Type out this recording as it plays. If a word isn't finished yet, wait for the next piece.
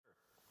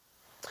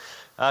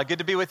Good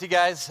to be with you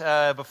guys.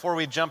 Before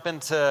we jump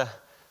into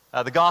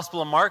the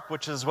Gospel of Mark,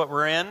 which is what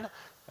we're in,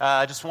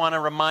 I just want to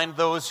remind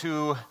those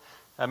who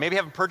maybe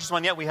haven't purchased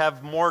one yet, we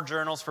have more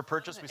journals for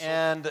purchase.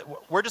 And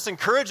we're just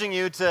encouraging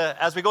you to,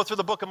 as we go through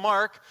the book of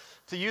Mark,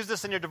 to use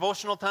this in your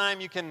devotional time.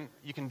 You can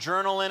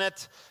journal in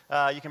it.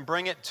 You can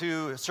bring it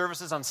to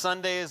services on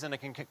Sundays, and it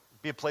can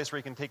be a place where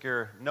you can take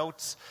your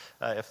notes.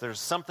 If there's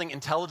something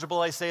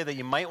intelligible I say that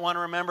you might want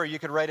to remember, you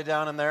could write it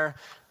down in there.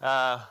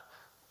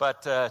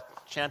 But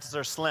chances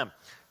are slim.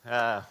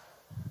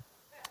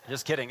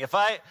 Just kidding. If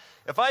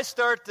I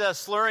start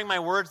slurring my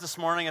words this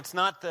morning, it's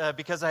not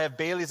because I have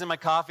Bailey's in my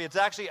coffee. It's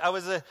actually I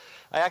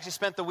actually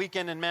spent the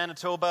weekend in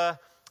Manitoba.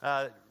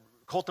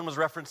 Colton was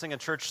referencing a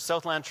church,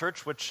 Southland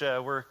Church, which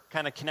we're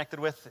kind of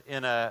connected with.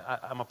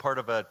 I'm a part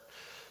of a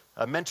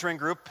mentoring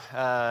group.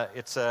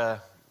 It's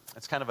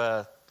kind of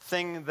a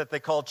thing that they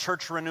call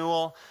church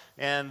renewal,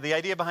 and the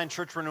idea behind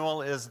church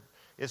renewal is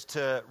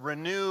to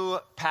renew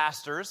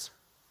pastors.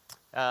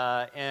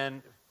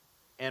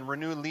 And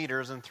renew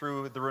leaders, and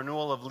through the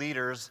renewal of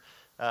leaders,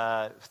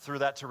 through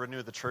that to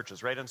renew the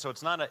churches, right? And so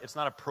it's not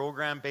a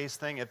program-based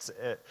thing.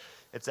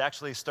 It's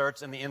actually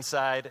starts in the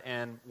inside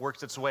and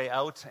works its way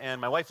out. And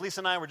my wife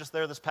Lisa and I were just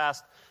there this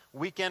past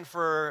weekend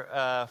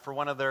for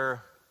one of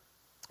their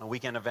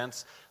weekend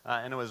events,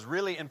 and it was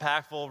really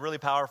impactful, really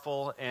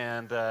powerful,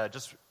 and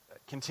just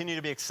continue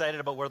to be excited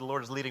about where the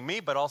Lord is leading me,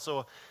 but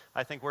also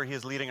I think where He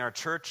is leading our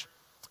church.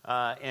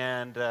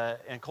 And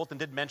Colton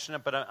did mention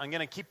it, but I'm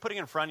going to keep putting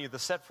in front of you the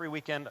Set Free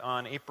weekend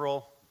on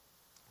April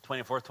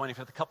 24th,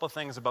 25th. A couple of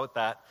things about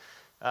that.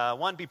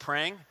 One, be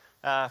praying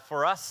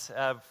for us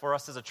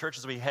as a church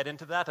as we head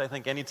into that. I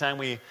think anytime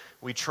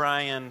we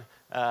try and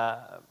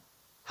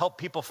help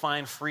people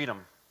find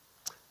freedom,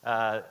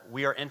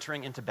 we are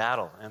entering into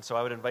battle. And so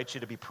I would invite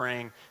you to be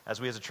praying as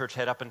we as a church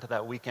head up into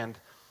that weekend.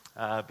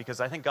 Because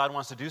I think God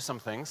wants to do some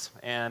things,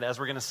 and as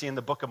we're going to see in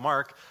the book of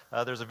Mark,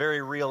 there's a very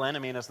real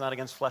enemy, and it's not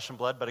against flesh and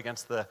blood, but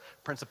against the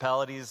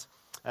principalities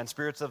and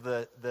spirits of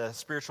the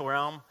spiritual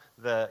realm,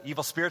 the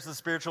evil spirits of the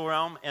spiritual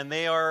realm, and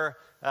they are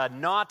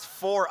not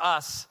for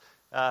us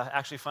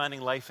actually finding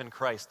life in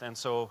Christ. And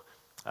so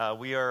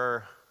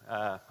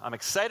I'm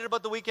excited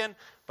about the weekend,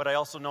 but I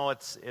also know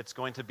it's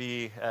going to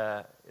be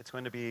a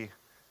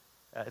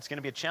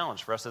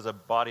challenge for us as a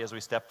body as we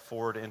step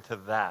forward into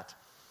that.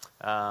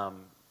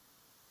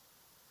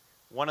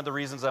 One of the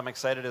reasons I'm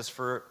excited is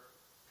for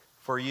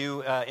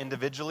you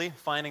individually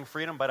finding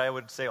freedom, but I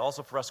would say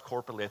also for us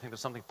corporately. I think there's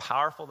something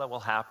powerful that will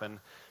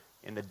happen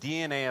in the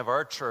DNA of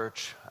our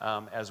church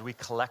as we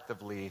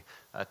collectively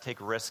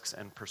take risks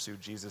and pursue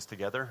Jesus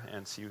together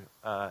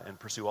and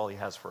pursue all He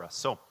has for us.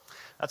 So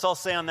that's all I'll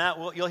say on that.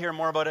 You'll hear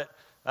more about it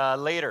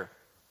later.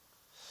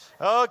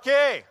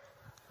 Okay,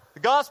 the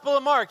Gospel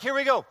of Mark. Here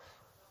we go.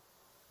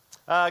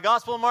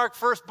 Gospel of Mark,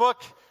 first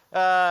book.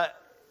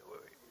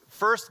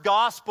 First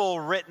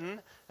gospel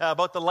written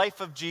about the life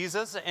of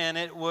Jesus,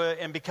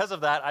 and because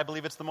of that, I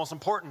believe it's the most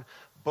important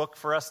book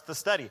for us to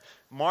study.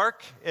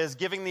 Mark is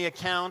giving the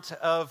account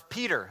of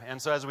Peter, and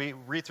so as we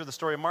read through the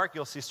story of Mark,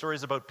 you'll see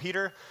stories about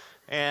Peter,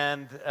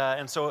 and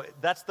so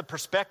that's the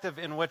perspective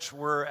in which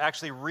we're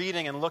actually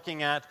reading and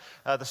looking at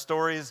the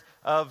stories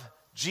of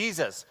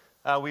Jesus.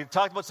 We've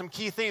talked about some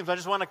key themes. I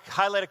just want to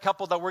highlight a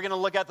couple that we're going to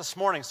look at this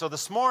morning. So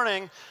this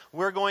morning,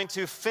 we're going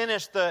to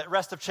finish the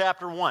rest of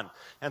chapter 1.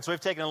 And so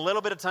we've taken a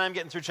little bit of time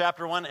getting through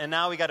chapter 1, and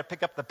now we got to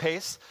pick up the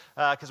pace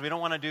because we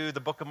don't want to do the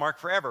book of Mark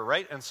forever,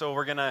 right? And so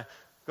we're going to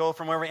go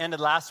from where we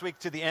ended last week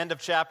to the end of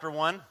chapter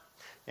 1.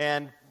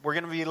 And we're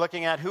going to be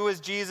looking at who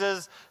is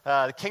Jesus.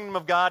 The kingdom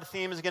of God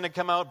theme is going to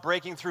come out,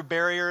 breaking through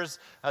barriers.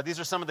 These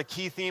are some of the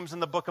key themes in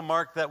the book of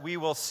Mark that we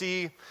will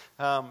see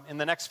in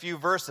the next few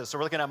verses. So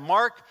we're looking at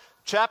Mark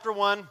chapter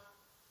 1,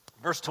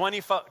 verse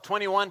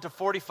 21 to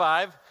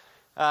 45.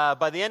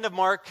 By the end of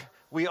Mark,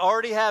 we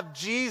already have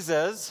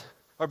Jesus,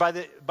 or by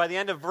the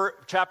end of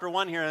chapter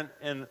 1 here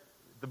in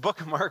the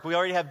book of Mark, we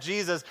already have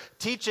Jesus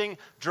teaching,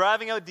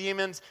 driving out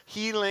demons,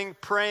 healing,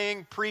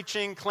 praying,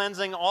 preaching,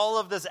 cleansing. All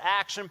of this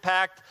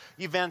action-packed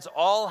events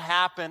all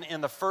happen in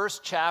the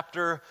first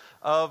chapter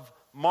of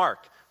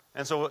Mark.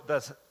 And so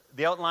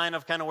the outline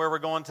of kind of where we're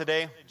going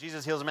today,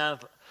 Jesus heals a man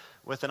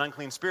with an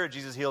unclean spirit.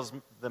 Jesus heals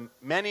the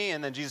many,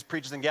 and then Jesus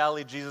preaches in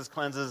Galilee. Jesus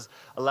cleanses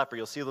a leper.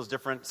 You'll see those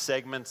different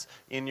segments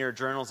in your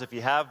journals if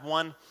you have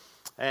one.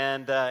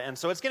 And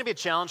so it's going to be a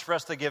challenge for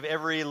us to give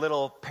every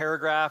little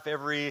paragraph,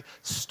 every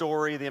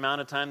story, the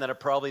amount of time that it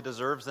probably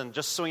deserves. And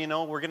just so you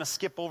know, we're going to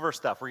skip over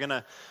stuff.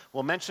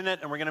 We'll mention it,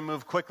 and we're going to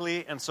move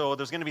quickly. And so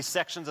there's going to be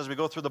sections as we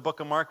go through the book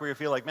of Mark where you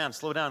feel like, man,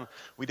 slow down.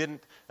 We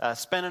didn't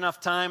spend enough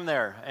time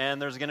there.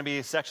 And there's going to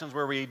be sections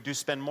where we do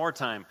spend more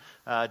time.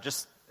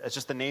 It's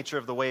just the nature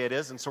of the way it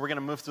is. And so we're going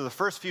to move through the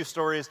first few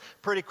stories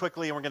pretty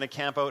quickly, and we're going to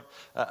camp out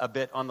a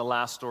bit on the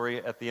last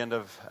story at the end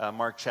of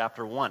Mark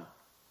chapter 1.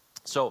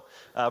 So,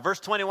 verse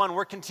 21,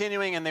 we're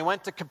continuing, and they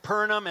went to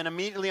Capernaum, and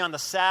immediately on the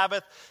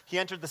Sabbath, he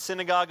entered the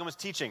synagogue and was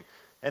teaching.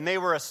 And they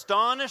were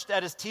astonished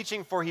at his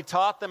teaching, for he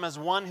taught them as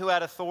one who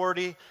had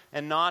authority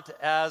and not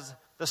as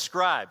the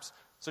scribes.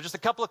 So just a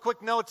couple of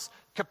quick notes.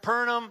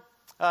 Capernaum,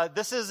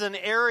 this is an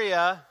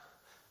area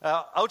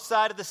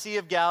outside of the Sea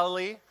of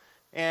Galilee,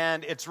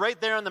 and it's right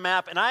there on the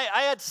map. And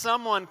I had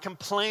someone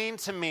complain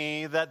to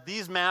me that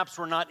these maps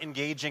were not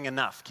engaging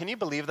enough. Can you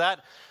believe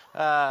that?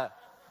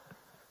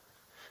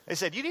 They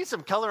said, you need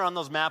some color on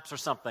those maps or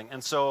something.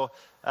 And so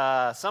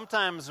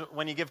sometimes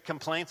when you give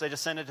complaints, I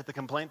just send it to the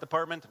complaint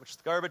department, which is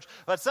garbage.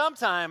 But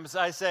sometimes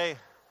I say,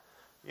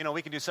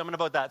 we can do something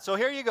about that. So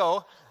here you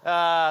go.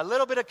 A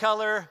little bit of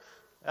color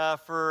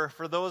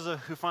for those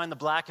who find the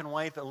black and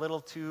white a little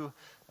too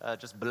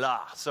just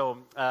blah. So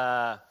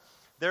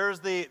there's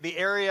the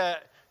area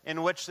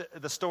in which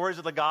the stories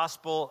of the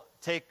gospel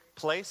take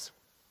place.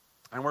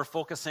 And we're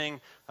focusing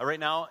right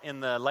now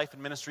in the life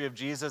and ministry of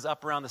Jesus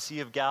up around the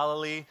Sea of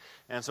Galilee.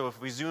 And so if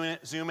we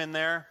zoom in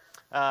there,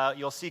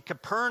 you'll see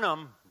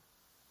Capernaum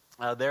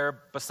there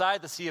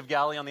beside the Sea of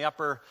Galilee on the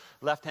upper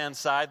left-hand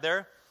side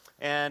there.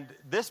 And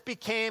this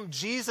became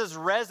Jesus'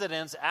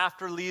 residence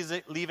after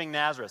leaving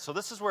Nazareth. So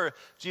this is where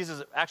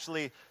Jesus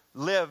actually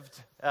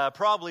lived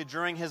probably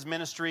during his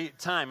ministry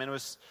time. And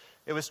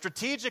it was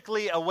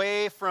strategically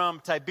away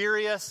from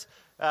Tiberias,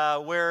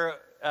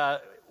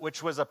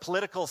 which was a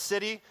political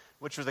city,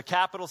 which was the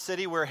capital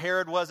city where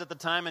Herod was at the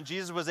time, and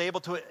Jesus was able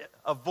to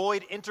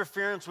avoid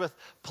interference with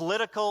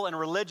political and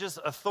religious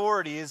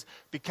authorities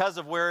because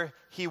of where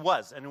he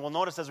was. And we'll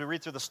notice as we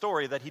read through the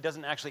story that he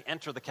doesn't actually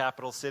enter the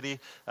capital city.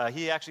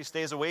 He actually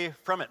stays away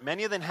from it.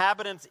 Many of the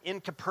inhabitants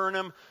in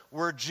Capernaum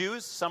were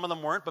Jews. Some of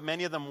them weren't, but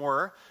many of them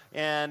were.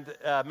 And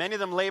many of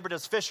them labored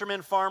as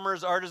fishermen,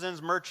 farmers,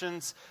 artisans,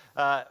 merchants,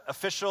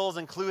 officials,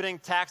 including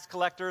tax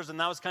collectors, and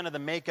that was kind of the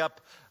makeup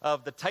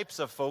of the types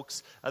of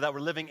folks that were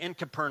living in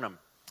Capernaum.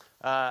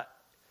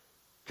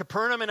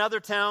 Capernaum and other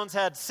towns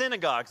had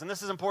synagogues, and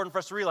this is important for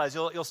us to realize.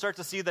 You'll start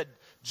to see that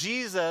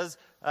Jesus,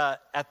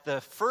 at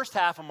the first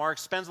half of Mark,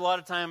 spends a lot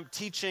of time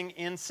teaching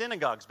in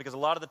synagogues, because a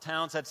lot of the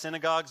towns had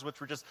synagogues, which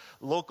were just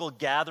local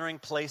gathering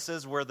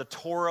places where the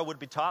Torah would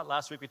be taught.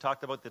 Last week we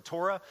talked about the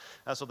Torah.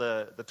 So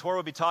the Torah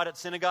would be taught at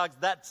synagogues.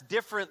 That's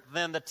different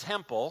than the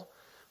temple.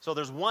 So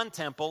there's one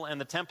temple, and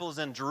the temple is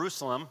in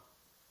Jerusalem.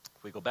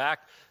 If we go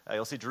back,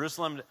 you'll see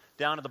Jerusalem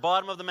down at the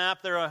bottom of the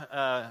map there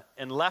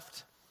and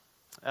left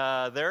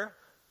there.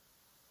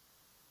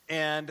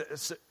 And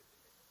so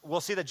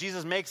we'll see that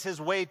Jesus makes his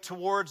way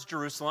towards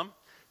Jerusalem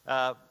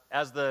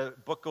as the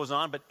book goes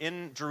on, but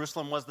in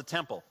Jerusalem was the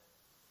temple.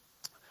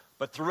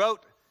 But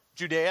throughout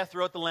Judea,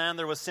 throughout the land,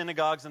 there was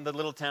synagogues in the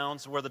little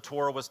towns where the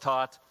Torah was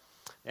taught.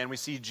 And we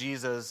see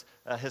Jesus,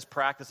 his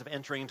practice of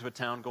entering into a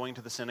town, going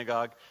to the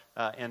synagogue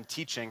and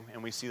teaching.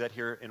 And we see that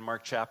here in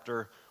Mark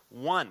chapter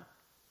 1.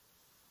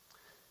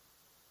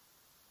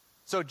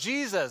 So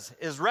Jesus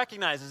is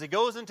recognized as he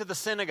goes into the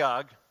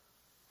synagogue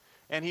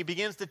and he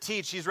begins to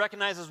teach. He's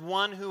recognized as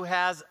one who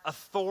has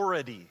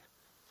authority.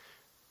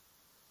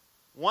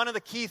 One of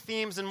the key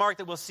themes in Mark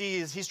that we'll see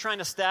is he's trying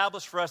to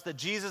establish for us that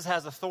Jesus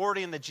has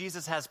authority and that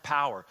Jesus has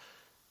power.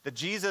 That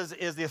Jesus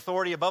is the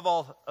authority above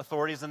all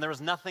authorities, and there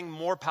is nothing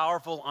more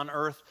powerful on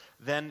earth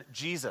than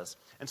Jesus.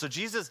 And so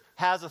Jesus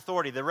has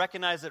authority. They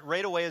recognize it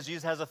right away as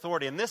Jesus has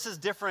authority. And this is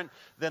different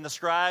than the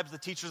scribes, the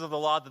teachers of the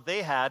law that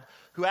they had,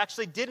 who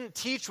actually didn't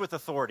teach with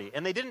authority.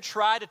 And they didn't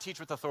try to teach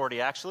with authority,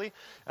 actually.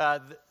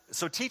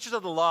 So teachers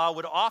of the law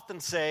would often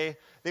say,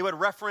 they would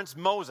reference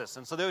Moses.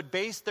 And so they would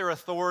base their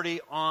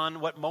authority on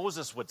what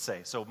Moses would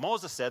say. So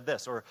Moses said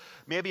this, or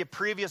maybe a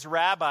previous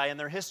rabbi in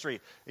their history.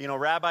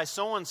 Rabbi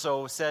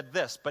so-and-so said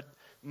this. But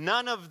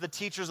none of the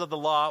teachers of the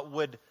law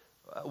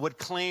would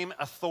claim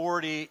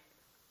authority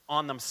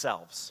on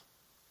themselves.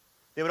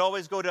 They would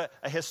always go to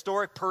a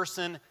historic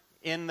person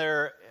in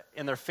their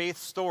faith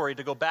story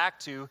to go back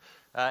to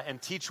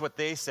and teach what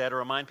they said or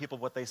remind people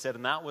of what they said,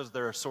 and that was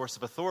their source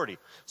of authority.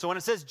 So when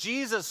it says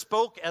Jesus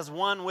spoke as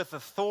one with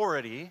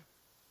authority,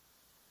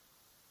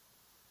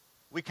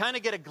 we kind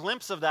of get a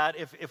glimpse of that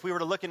if we were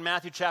to look in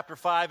Matthew chapter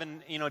 5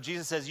 and,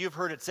 Jesus says, you've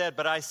heard it said,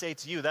 but I say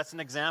to you. That's an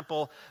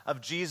example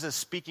of Jesus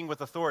speaking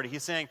with authority.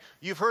 He's saying,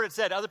 you've heard it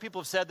said, other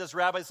people have said this,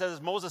 Rabbi said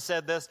this, Moses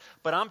said this,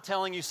 but I'm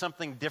telling you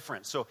something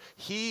different. So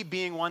he,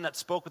 being one that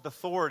spoke with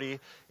authority,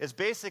 is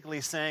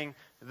basically saying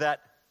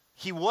that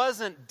he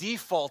wasn't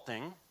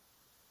defaulting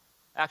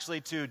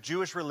actually to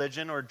Jewish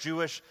religion or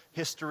Jewish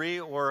history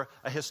or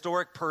a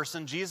historic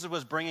person. Jesus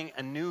was bringing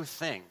a new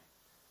thing.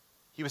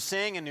 He was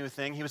saying a new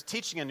thing. He was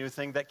teaching a new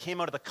thing that came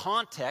out of the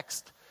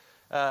context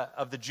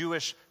of the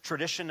Jewish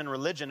tradition and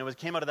religion. It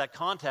came out of that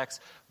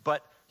context,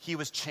 but he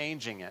was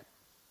changing it.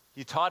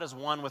 He taught as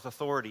one with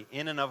authority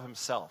in and of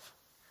himself.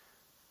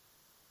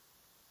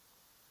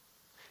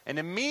 And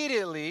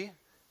immediately,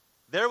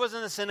 there was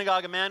in the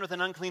synagogue a man with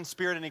an unclean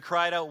spirit, and he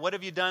cried out, "What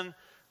have you done?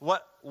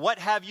 What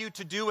have you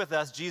to do with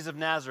us, Jesus of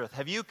Nazareth?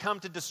 Have you come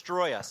to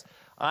destroy us?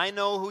 I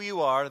know who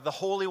you are, the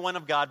Holy One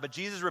of God." But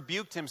Jesus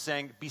rebuked him,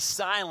 saying, "Be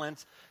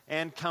silent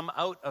and come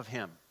out of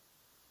him."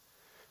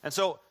 And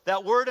so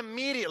that word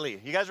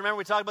immediately, you guys remember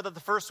we talked about that the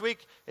first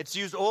week? It's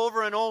used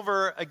over and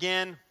over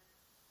again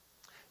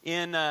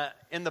in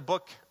the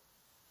book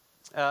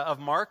of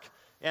Mark.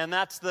 And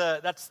that's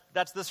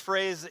this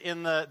phrase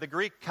in the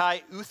Greek,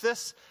 kai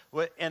euthys,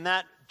 and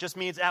that just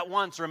means at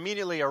once or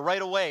immediately or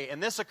right away.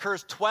 And this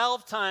occurs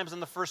 12 times in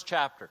the first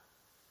chapter.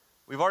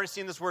 We've already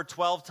seen this word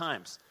 12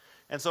 times.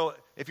 And so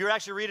if you're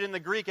actually reading in the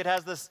Greek, it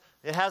has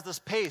this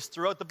pace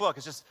throughout the book.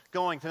 It's just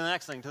going to the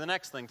next thing, to the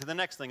next thing, to the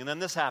next thing, and then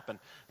this happened.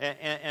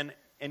 And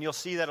you'll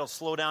see that it'll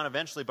slow down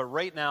eventually, but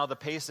right now the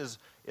pace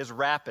is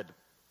rapid.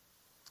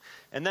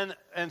 And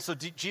so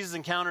Jesus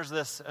encounters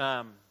this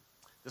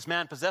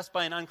man possessed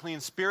by an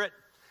unclean spirit,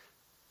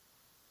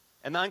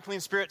 and the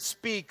unclean spirit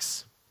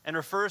speaks and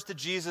refers to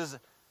Jesus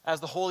as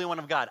the Holy One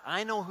of God.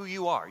 I know who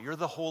you are. You're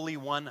the Holy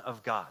One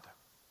of God.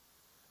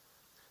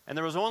 And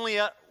there was only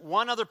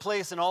one other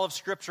place in all of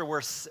Scripture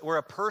where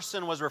a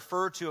person was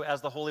referred to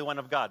as the Holy One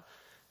of God.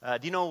 Do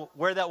you know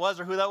where that was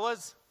or who that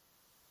was?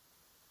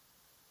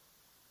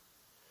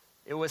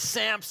 It was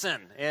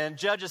Samson in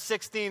Judges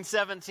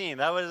 16:17.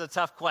 That was a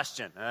tough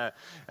question.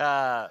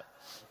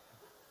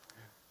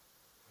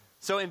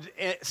 So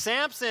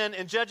Samson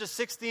in Judges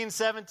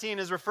 16:17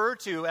 is referred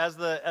to as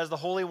the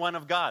Holy One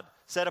of God,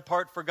 set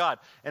apart for God.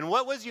 And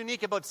what was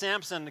unique about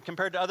Samson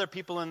compared to other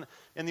people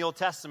in the Old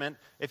Testament,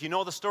 if you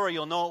know the story,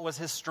 you'll know it was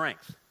his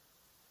strength.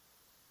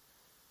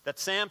 That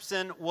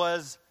Samson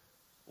was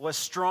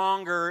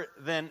stronger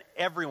than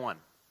everyone.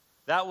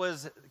 That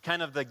was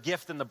kind of the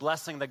gift and the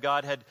blessing that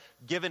God had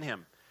given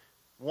him.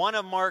 One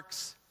of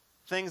Mark's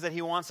things that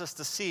he wants us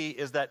to see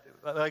is that,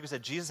 like I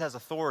said, Jesus has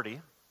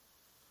authority,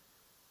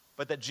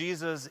 but that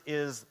Jesus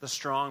is the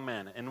strong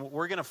man. And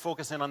we're going to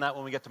focus in on that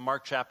when we get to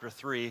Mark chapter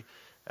 3,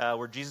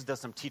 where Jesus does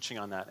some teaching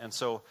on that. And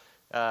so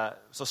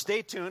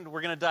stay tuned.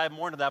 We're going to dive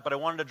more into that, but I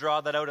wanted to draw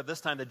that out at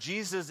this time, that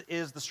Jesus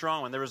is the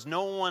strong one. There is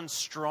no one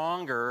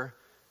stronger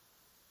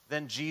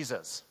than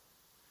Jesus.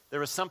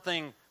 There is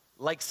something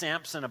like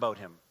Samson about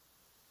him.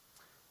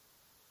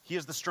 He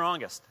is the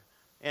strongest.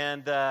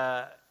 And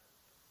I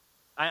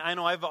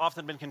know I've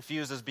often been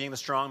confused as being the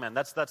strong man.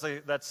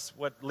 That's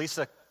what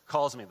Lisa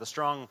calls me, the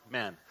strong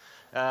man.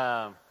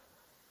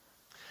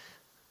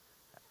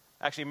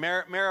 Actually,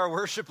 Mara, our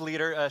worship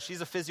leader,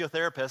 she's a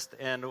physiotherapist,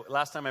 and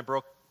last time I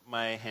broke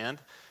my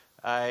hand,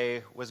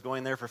 I was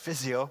going there for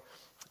physio,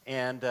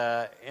 and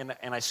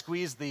I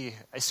squeezed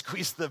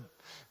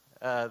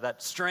that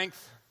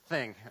strength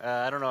thing.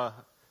 I don't know.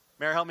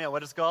 Mara, help me out.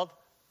 What is it called?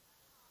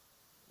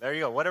 There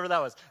you go. Whatever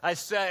that was. I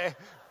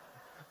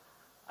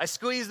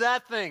squeezed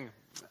that thing,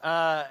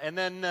 and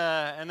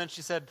then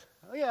she said,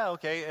 "Oh yeah,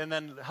 okay." And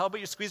then, how about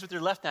you squeeze with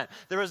your left hand?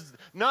 There was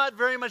not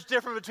very much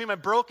different between my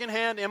broken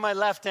hand and my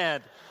left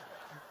hand.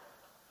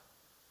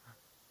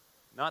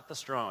 Not the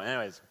strong one.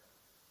 Anyways,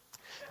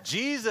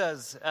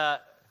 Jesus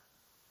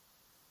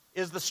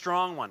is the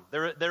strong one.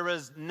 There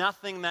is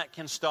nothing that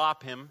can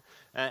stop him,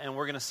 and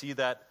we're going to see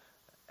that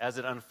as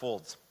it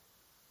unfolds.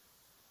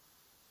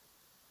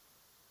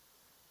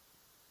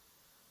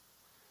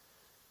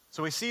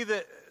 So we see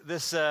that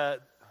this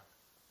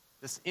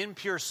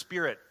impure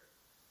spirit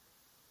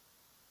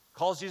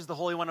calls Jesus the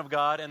Holy One of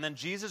God, and then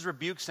Jesus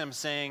rebukes him,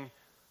 saying,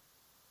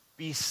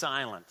 "Be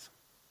silent.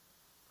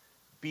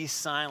 Be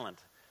silent."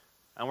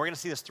 And we're going to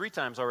see this 3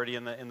 times already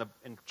in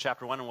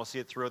chapter 1, and we'll see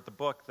it throughout the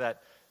book,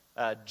 that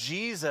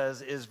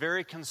Jesus is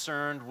very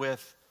concerned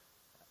with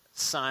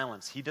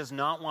silence. He does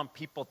not want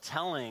people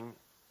telling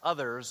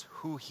others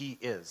who he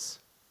is.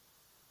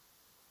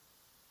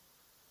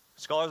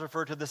 Scholars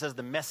refer to this as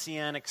the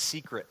messianic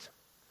secret.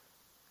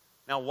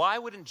 Now, why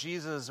wouldn't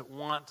Jesus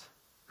want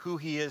who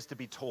he is to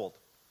be told?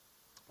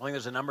 I think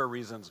there's a number of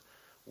reasons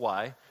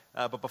why.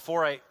 But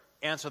before I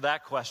answer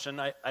that question,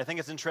 I think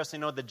it's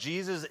interesting to note that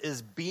Jesus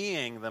is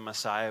being the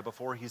Messiah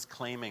before he's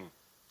claiming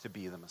to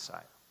be the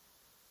Messiah.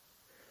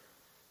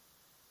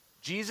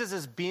 Jesus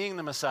is being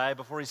the Messiah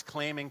before he's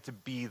claiming to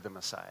be the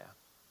Messiah.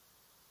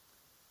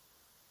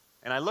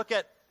 And I look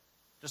at,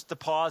 just to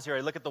pause here, I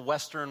look at the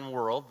Western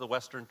world, the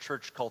Western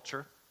church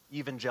culture,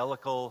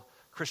 evangelical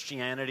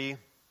Christianity,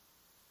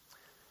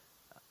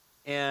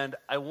 and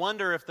I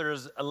wonder if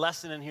there's a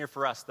lesson in here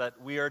for us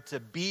that we are to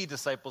be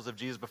disciples of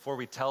Jesus before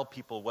we tell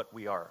people what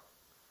we are.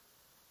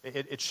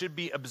 It should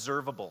be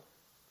observable.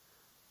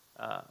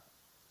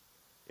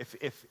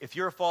 If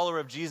you're a follower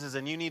of Jesus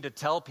and you need to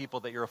tell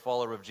people that you're a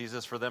follower of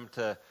Jesus for them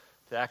to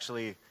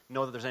actually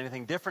know that there's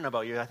anything different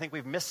about you, I think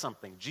we've missed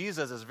something.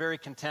 Jesus is very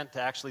content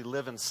to actually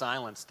live in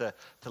silence, to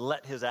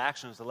let his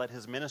actions, to let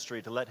his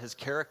ministry, to let his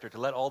character, to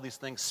let all these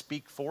things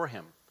speak for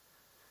him.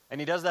 And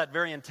he does that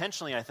very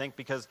intentionally, I think,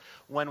 because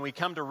when we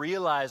come to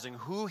realizing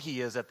who he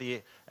is at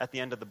the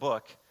end of the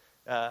book,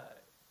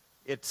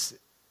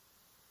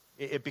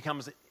 it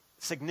becomes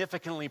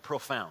significantly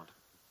profound.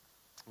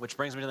 Which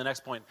brings me to the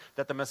next point,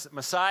 that the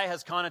Messiah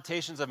has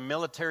connotations of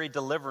military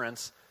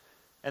deliverance,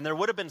 and there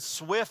would have been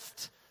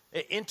swift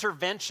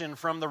intervention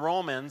from the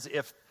Romans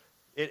if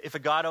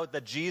it got out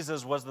that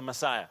Jesus was the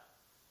Messiah.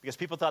 Because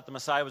people thought the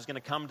Messiah was going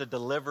to come to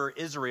deliver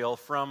Israel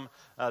from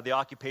the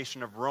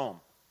occupation of Rome.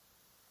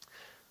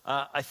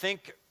 I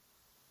think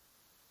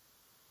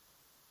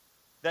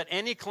that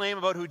any claim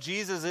about who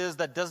Jesus is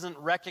that doesn't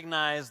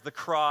recognize the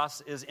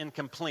cross is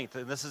incomplete.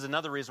 And this is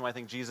another reason why I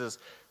think Jesus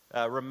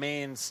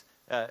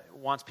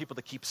wants people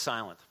to keep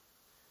silent.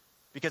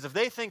 Because if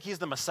they think he's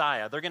the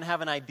Messiah, they're going to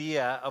have an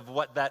idea of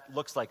what that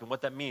looks like and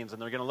what that means.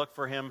 And they're going to look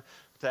for him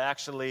to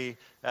actually,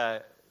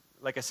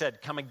 like I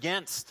said, come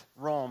against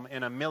Rome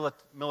in a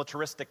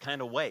militaristic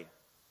kind of way.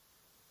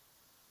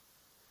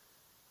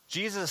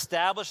 Jesus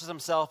establishes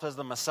himself as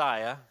the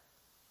Messiah.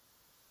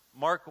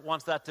 Mark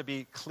wants that to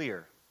be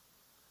clear.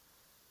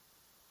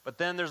 But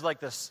then there's like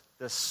this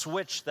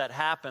switch that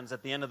happens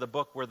at the end of the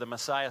book where the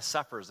Messiah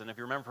suffers. And if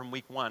you remember from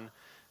week 1,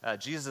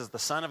 Jesus is the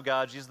Son of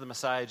God, Jesus is the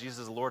Messiah,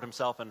 Jesus is the Lord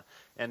himself.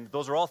 And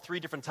those are all 3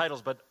 different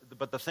titles,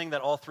 but the thing that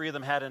all 3 of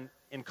them had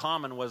in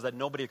common was that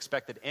nobody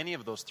expected any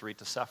of those 3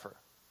 to suffer.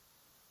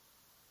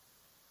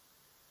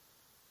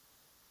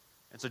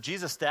 And so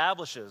Jesus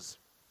establishes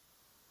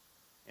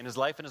in his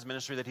life and his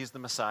ministry that he's the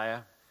Messiah.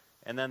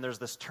 And then there's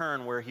this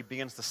turn where he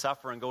begins to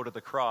suffer and go to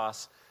the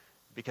cross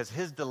because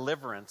his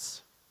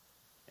deliverance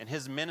and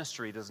his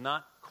ministry does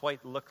not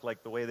quite look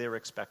like the way they were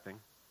expecting.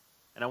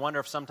 And I wonder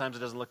if sometimes it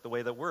doesn't look the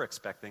way that we're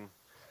expecting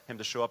him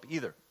to show up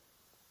either.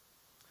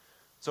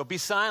 So be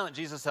silent,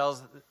 Jesus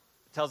tells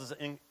his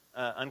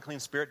unclean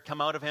spirit,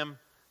 come out of him.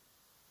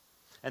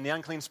 And the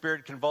unclean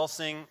spirit,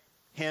 convulsing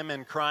him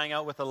and crying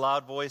out with a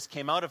loud voice,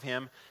 came out of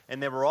him.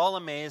 And they were all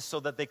amazed, so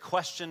that they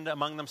questioned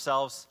among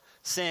themselves,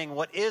 saying,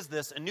 what is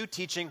this? A new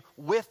teaching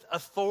with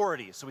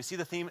authority. So we see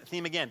the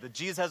theme again, that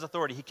Jesus has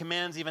authority. He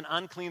commands even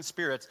unclean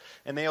spirits,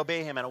 and they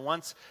obey him. And at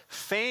once,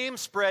 fame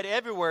spread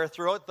everywhere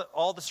throughout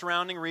all the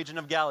surrounding region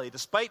of Galilee.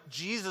 Despite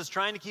Jesus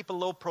trying to keep a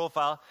low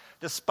profile,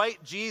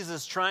 despite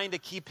Jesus trying to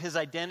keep his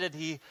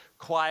identity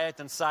quiet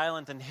and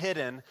silent and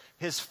hidden,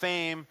 his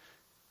fame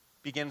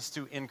begins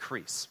to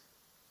increase.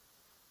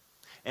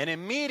 And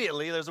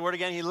immediately, there's the word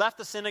again, he left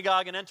the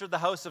synagogue and entered the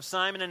house of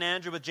Simon and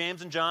Andrew with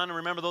James and John. And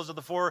remember, those are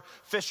the 4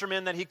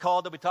 fishermen that he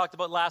called that we talked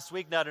about last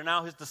week that are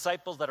now his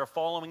disciples that are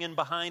following in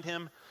behind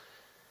him.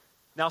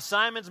 Now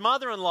Simon's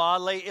mother-in-law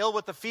lay ill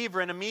with a fever,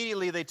 and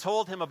immediately they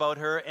told him about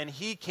her, and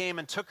he came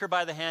and took her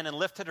by the hand and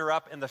lifted her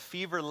up, and the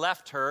fever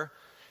left her,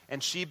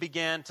 and she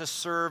began to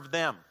serve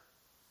them.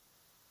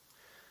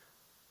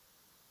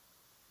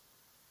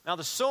 Now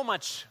there's so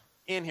much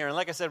in here, and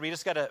like I said, we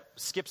just got to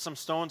skip some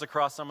stones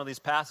across some of these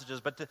passages,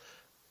 but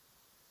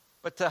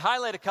to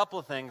highlight a couple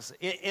of things,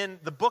 in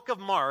the book of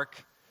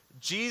Mark,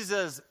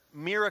 Jesus'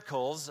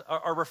 miracles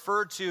are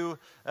referred to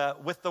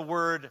with the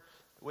word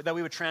that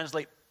we would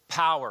translate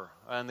power,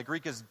 and the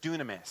Greek is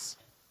dunamis,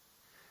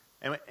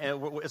 and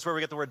it's where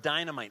we get the word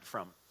dynamite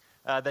from.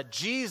 That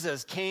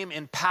Jesus came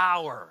in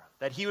power,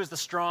 that he was the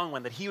strong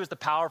one, that he was the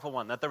powerful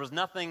one, that there was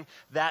nothing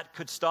that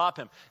could stop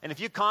him. And if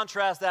you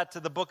contrast that to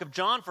the book of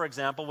John, for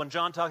example, when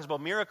John talks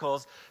about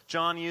miracles,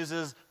 John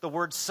uses the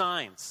word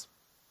signs.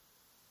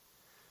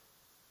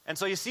 And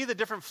so you see the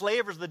different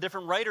flavors of the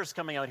different writers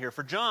coming out here.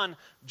 For John,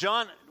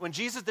 when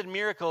Jesus did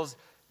miracles,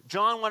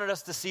 John wanted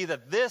us to see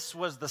that this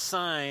was the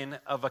sign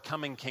of a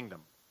coming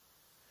kingdom.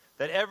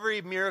 That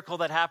every miracle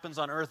that happens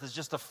on earth is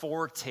just a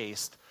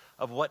foretaste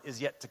of what is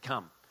yet to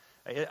come.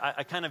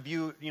 I kind of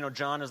view,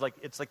 John as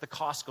it's like the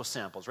Costco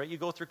samples, right? You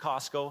go through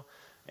Costco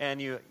and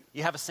you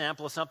have a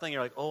sample of something,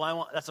 you're like,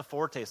 oh, that's a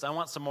foretaste. I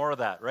want some more of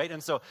that, right?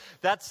 And so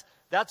that's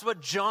what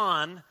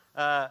John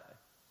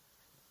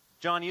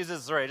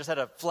uses. Sorry, I just had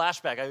a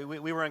flashback.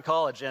 We were in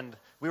college and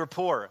we were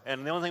poor,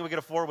 and the only thing we could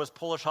afford was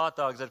Polish hot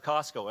dogs at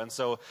Costco. And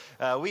so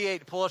we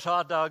ate Polish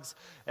hot dogs.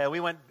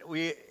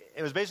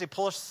 It was basically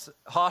Polish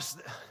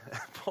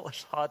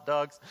hot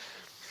dogs.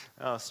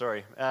 Oh,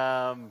 sorry.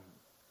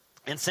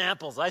 And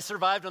samples. I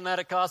survived on that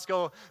at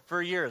Costco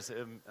for years.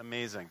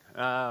 Amazing.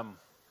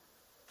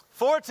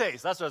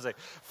 Foretaste, that's what I was saying.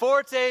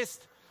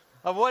 Foretaste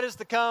of what is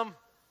to come.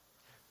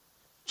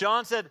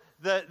 John said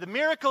the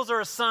miracles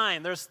are a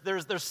sign. There's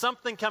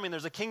something coming.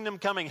 There's a kingdom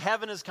coming.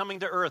 Heaven is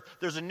coming to earth.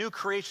 There's a new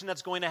creation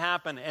that's going to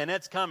happen, and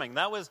it's coming.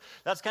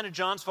 That's kind of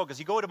John's focus.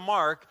 You go to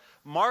Mark.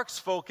 Mark's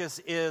focus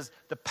is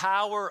the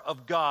power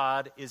of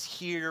God is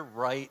here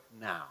right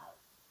now.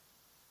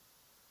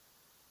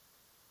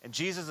 And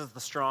Jesus is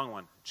the strong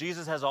one.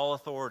 Jesus has all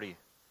authority.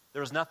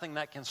 There is nothing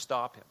that can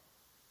stop him.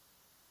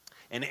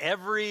 And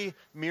every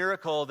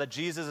miracle that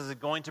Jesus is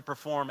going to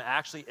perform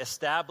actually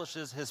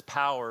establishes his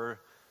power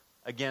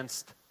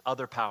against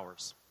other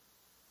powers.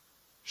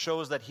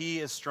 Shows that he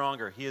is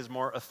stronger. He is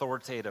more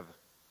authoritative.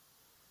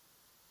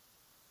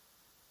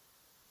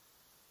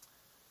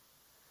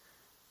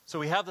 So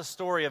we have the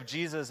story of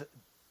Jesus,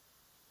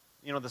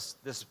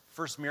 this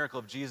first miracle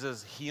of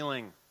Jesus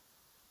healing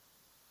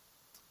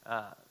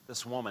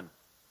this woman.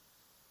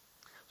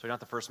 So not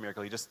the first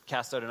miracle, he just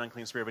cast out an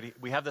unclean spirit,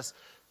 but we have this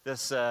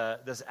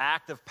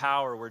act of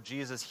power where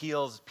Jesus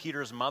heals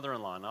Peter's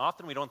mother-in-law. And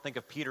often we don't think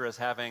of Peter as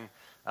having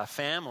a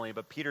family,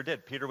 but Peter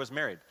did. Peter was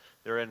married.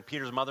 They were in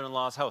Peter's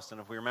mother-in-law's house. And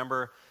if we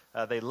remember,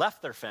 they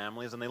left their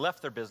families and they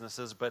left their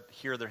businesses, but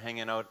here they're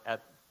hanging out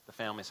at the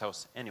family's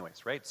house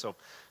anyways, right? So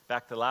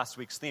back to last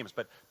week's themes.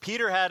 But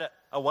Peter had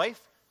a wife.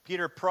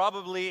 Peter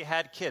probably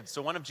had kids.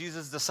 So one of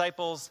Jesus'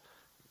 disciples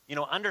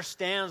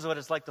understands what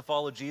it's like to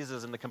follow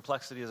Jesus and the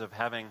complexities of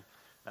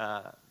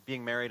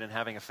being married and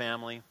having a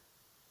family.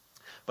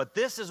 But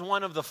this is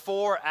one of the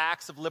 4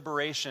 acts of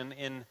liberation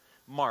in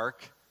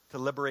Mark to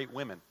liberate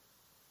women.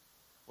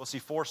 we'll see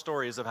 4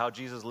 stories of how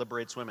Jesus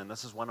liberates women.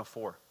 This is one of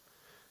 4.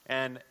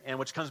 And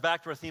which comes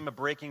back to our theme of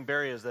breaking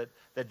barriers,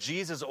 that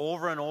Jesus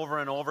over and over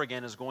and over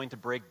again is going to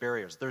break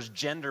barriers. There's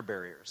gender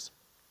barriers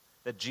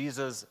that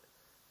Jesus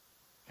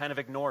kind of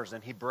ignores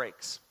and he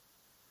breaks.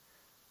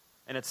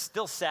 And it's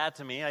still sad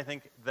to me, I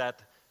think,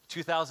 that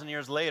 2,000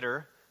 years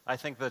later, I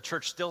think the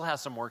church still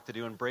has some work to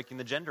do in breaking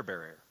the gender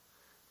barrier.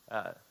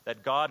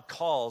 That God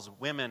calls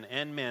women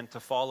and men to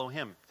follow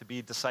him, to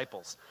be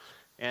disciples.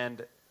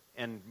 And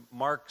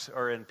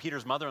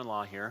Peter's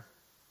mother-in-law here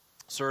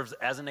serves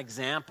as an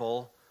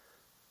example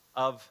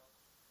of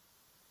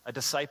a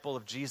disciple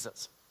of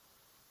Jesus.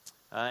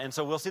 And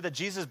so we'll see that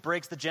Jesus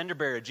breaks the gender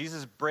barrier.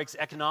 Jesus breaks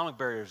economic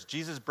barriers.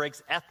 Jesus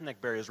breaks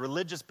ethnic barriers,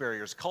 religious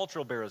barriers,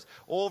 cultural barriers,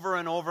 over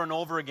and over and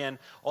over again.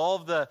 All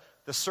of the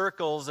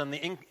circles and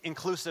the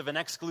inclusive and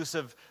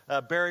exclusive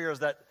barriers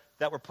that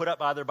were put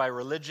up either by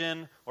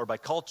religion or by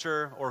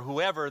culture or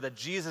whoever, that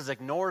Jesus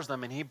ignores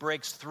them and he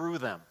breaks through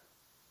them.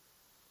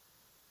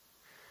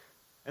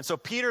 And so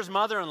Peter's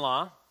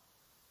mother-in-law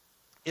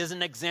is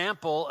an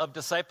example of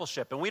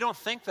discipleship. And we don't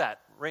think that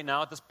right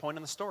now at this point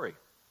in the story.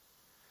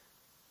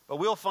 But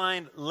we'll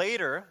find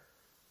later,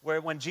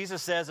 when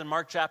Jesus says in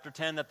Mark chapter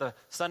 10 that the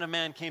Son of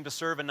Man came to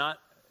serve and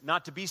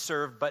not to be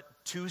served, but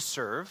to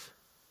serve.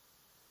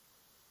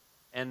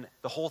 And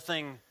the whole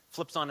thing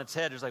flips on its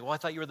head. It's like, well, I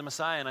thought you were the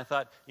Messiah, and I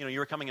thought, you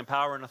were coming in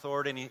power and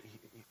authority. And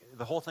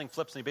the whole thing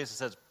flips, and he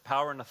basically says,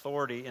 power and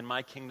authority in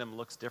my kingdom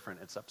looks different.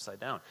 It's upside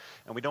down.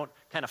 And we don't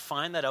kind of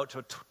find that out to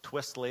a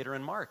twist later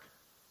in Mark.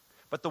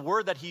 But the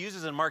word that he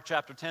uses in Mark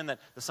chapter 10, that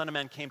the Son of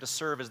Man came to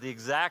serve, is the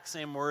exact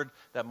same word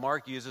that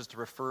Mark uses to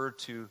refer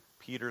to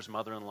Peter's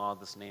mother-in-law,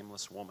 this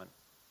nameless woman.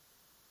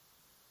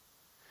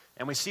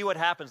 And we see what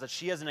happens, that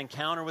she has an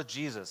encounter with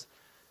Jesus.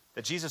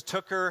 That Jesus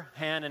took her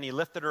hand and he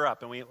lifted her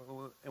up. And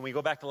we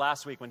go back to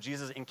last week when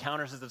Jesus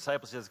encounters his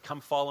disciples. He says, come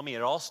follow me.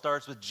 It all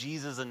starts with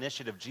Jesus'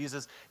 initiative,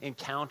 Jesus'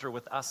 encounter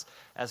with us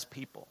as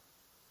people.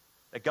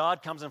 That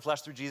God comes in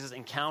flesh through Jesus,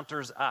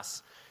 encounters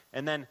us.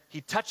 And then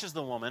he touches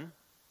the woman,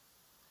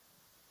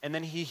 and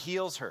then he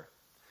heals her.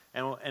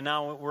 And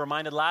now we're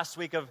reminded last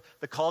week of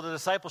the call to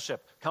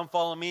discipleship. Come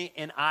follow me,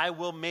 and I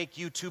will make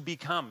you to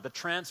become. The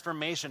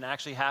transformation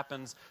actually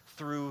happens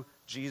through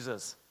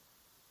Jesus,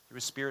 through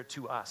his Spirit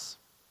to us.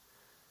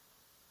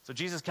 So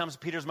Jesus comes,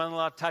 Peter's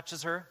mother-in-law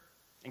touches her,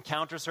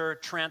 encounters her,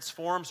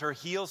 transforms her,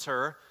 heals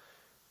her,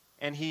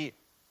 and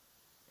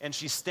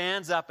she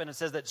stands up, and it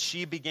says that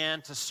she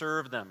began to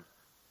serve them.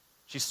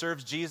 She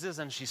serves Jesus,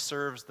 and she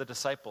serves the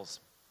disciples.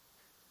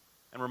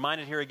 And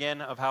reminded here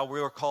again of how we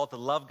were called to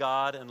love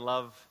God and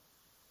love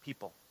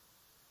people.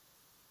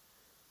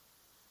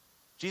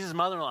 Jesus'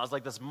 mother-in-law is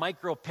like this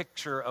micro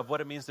picture of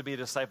what it means to be a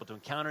disciple, to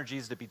encounter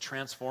Jesus, to be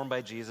transformed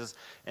by Jesus,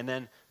 and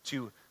then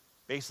to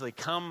basically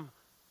come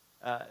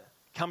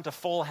to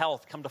full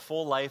health, come to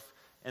full life,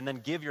 and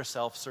then give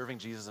yourself serving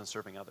Jesus and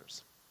serving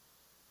others.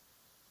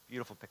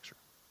 Beautiful picture.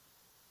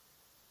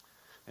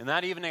 And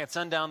that evening at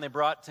sundown, they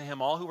brought to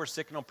him all who were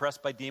sick and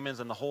oppressed by demons,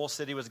 and the whole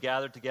city was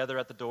gathered together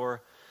at the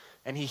door.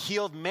 And he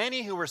healed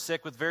many who were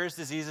sick with various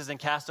diseases and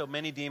cast out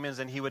many demons,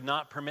 and he would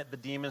not permit the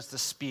demons to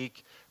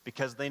speak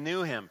because they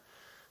knew him.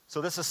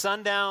 So this is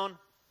sundown,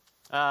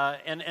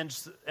 and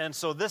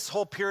so this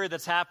whole period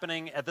that's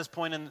happening at this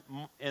point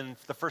in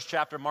the first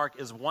chapter of Mark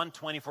is one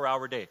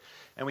 24-hour day.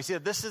 And we see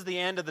that this is the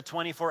end of the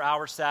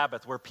 24-hour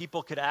Sabbath where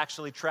people could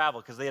actually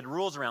travel because they had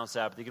rules around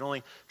Sabbath. You can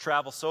only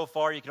travel so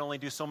far, you can only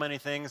do so many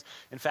things.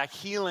 In fact,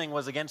 healing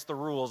was against the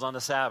rules on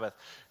the Sabbath.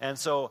 And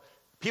so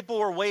people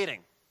were waiting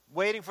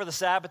for the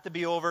Sabbath to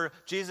be over.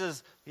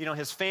 Jesus,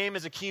 his fame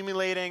is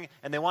accumulating,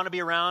 and they want to be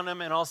around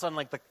him, and all of a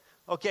sudden,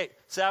 okay,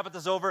 Sabbath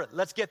is over,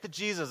 let's get to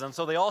Jesus. And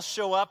so they all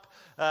show up,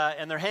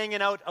 and they're hanging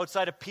out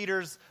outside of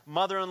Peter's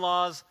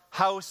mother-in-law's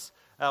house,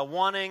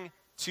 wanting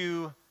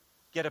to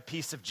get a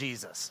piece of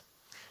Jesus.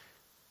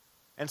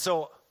 And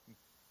so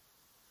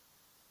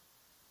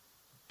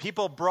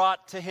people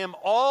brought to him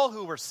all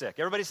who were sick.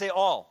 Everybody say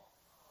all.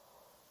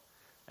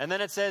 And then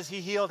it says he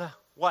healed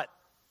what?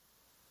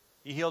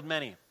 He healed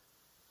many.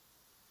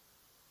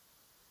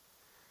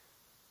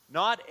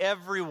 Not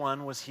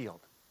everyone was healed.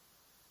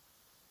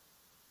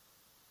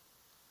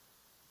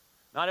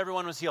 Not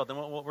everyone was healed. And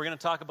we're going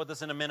to talk about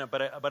this in a minute,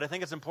 but I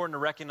think it's important to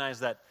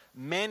recognize that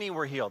many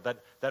were healed,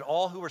 that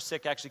all who were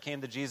sick actually came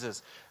to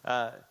Jesus.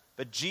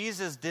 But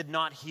Jesus did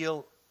not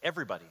heal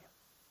everybody.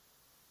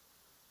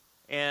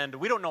 And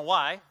we don't know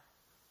why,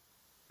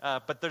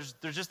 but there's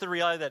just the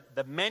reality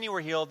that many were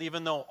healed,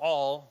 even though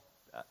all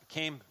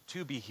came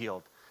to be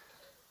healed.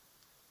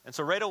 And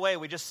so right away,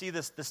 we just see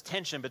this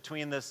tension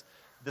between this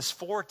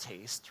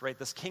foretaste, right,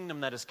 this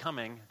kingdom that is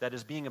coming, that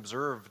is being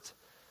observed,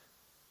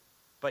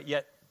 but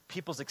yet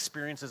people's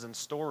experiences and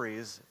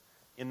stories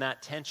in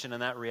that tension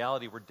and that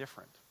reality were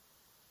different.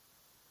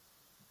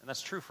 And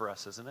that's true for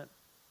us, isn't it?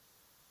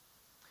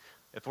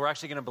 If we're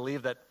actually going to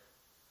believe that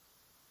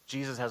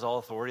Jesus has all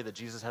authority, that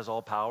Jesus has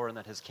all power, and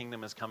that his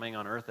kingdom is coming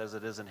on earth as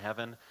it is in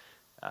heaven,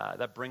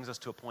 that brings us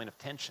to a point of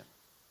tension.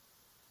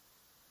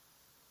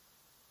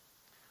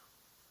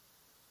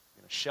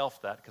 I'm going to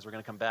shelf that because we're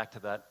going to come back to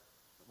that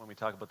when we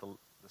talk about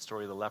the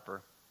story of the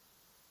leper.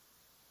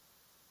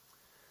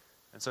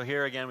 And so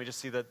here again, we just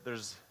see that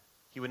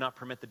he would not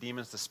permit the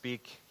demons to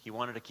speak. He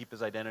wanted to keep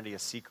his identity a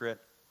secret.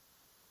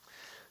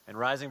 And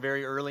rising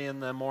very early in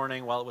the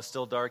morning, while it was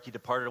still dark, he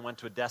departed and went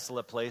to a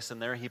desolate place,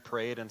 and there he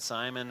prayed, and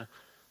Simon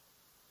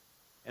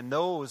and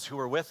those who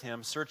were with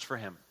him searched for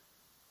him.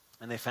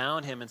 And they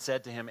found him and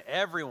said to him,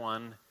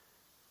 "Everyone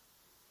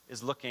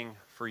is looking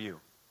for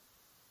you."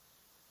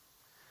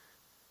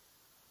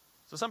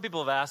 So some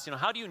people have asked,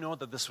 how do you know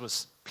that this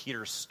was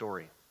Peter's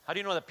story? How do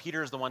you know that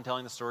Peter is the one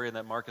telling the story and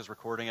that Mark is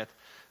recording it?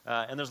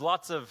 And there's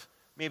lots of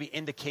maybe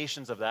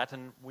indications of that,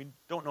 and we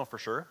don't know for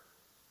sure.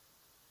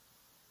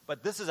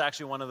 But this is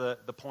actually one of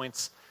the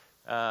points.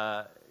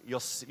 You'll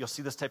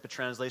see this type of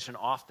translation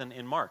often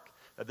in Mark.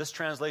 This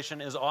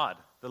translation is odd.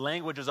 The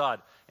language is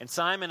odd. And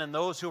Simon and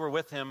those who were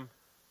with him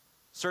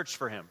searched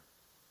for him.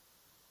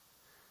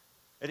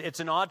 It's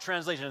an odd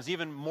translation. It's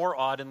even more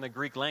odd in the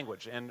Greek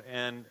language.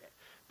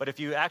 But if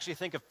you actually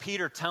think of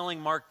Peter telling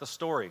Mark the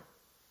story,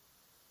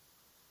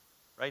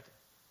 right?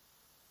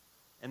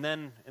 And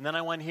then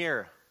I went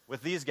here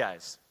with these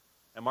guys.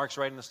 And Mark's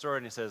writing the story,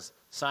 and he says,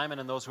 Simon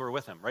and those who were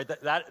with him, right?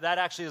 That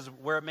actually is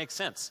where it makes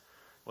sense.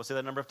 We'll say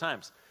that a number of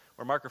times,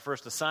 where Mark refers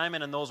to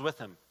Simon and those with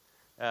him,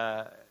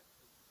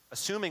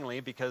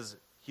 assumingly because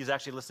he's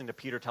actually listening to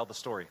Peter tell the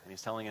story, and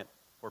he's telling it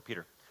for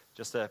Peter.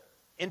 Just an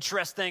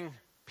interesting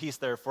piece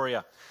there for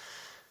you.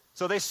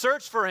 So they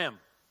searched for him,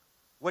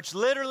 which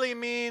literally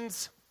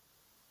means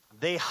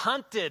they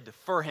hunted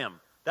for him.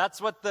 That's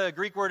what the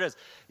Greek word is.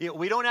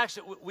 We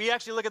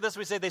actually look at this,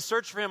 we say they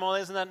searched for him. Oh,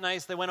 isn't that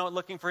nice? They went out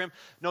looking for him.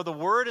 No, the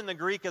word in the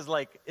Greek is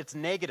it's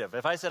negative.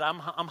 If I said, I'm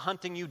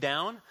hunting you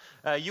down,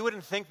 you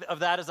wouldn't think of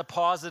that as a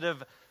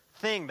positive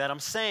thing that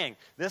I'm saying.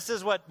 This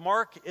is what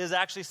Mark is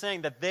actually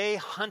saying, that they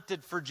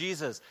hunted for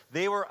Jesus.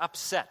 They were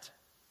upset.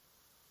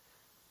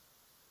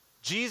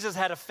 Jesus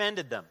had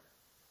offended them.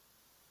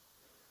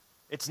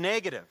 It's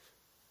negative.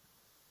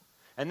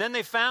 And then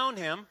they found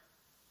him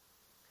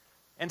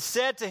and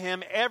said to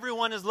him,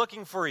 "Everyone is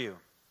looking for you."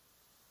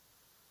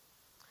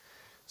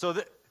 So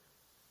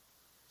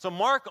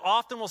Mark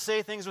often will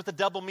say things with a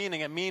double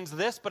meaning. It means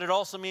this, but it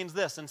also means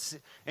this.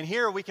 And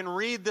here we can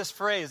read this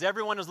phrase,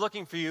 "Everyone is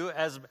looking for you,"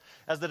 as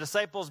the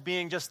disciples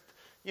being just,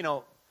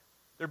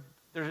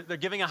 they're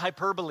giving a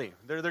hyperbole.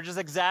 They're just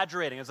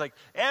exaggerating. It's like,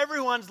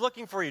 everyone's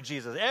looking for you,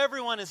 Jesus.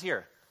 Everyone is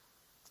here.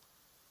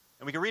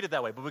 And we can read it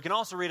that way, but we can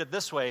also read it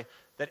this way,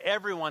 that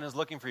everyone is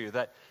looking for you,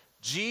 that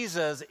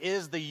Jesus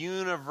is the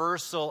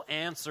universal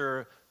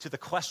answer to the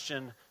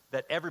question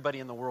that everybody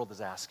in the world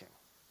is asking.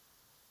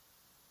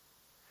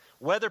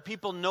 Whether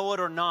people know it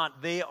or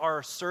not, they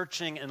are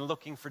searching and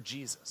looking for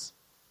Jesus.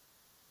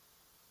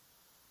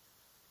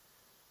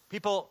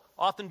 People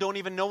often don't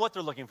even know what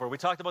they're looking for. We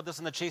talked about this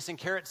in the Chasing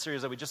Carrots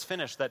series that we just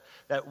finished,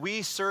 that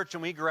we search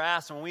and we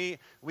grasp and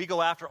we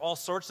go after all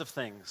sorts of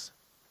things,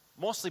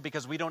 mostly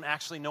because we don't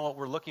actually know what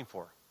we're looking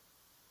for.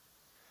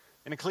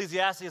 In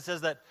Ecclesiastes, it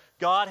says that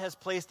God has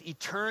placed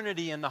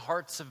eternity in the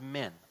hearts of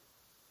men.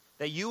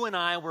 That you and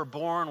I were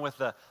born with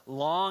a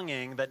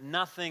longing that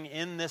nothing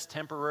in this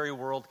temporary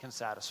world can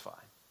satisfy.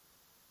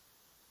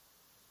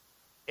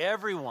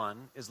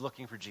 Everyone is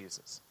looking for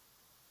Jesus.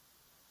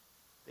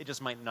 They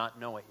just might not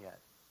know it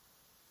yet.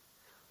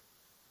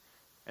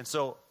 And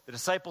so the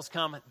disciples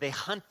come, they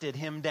hunted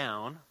him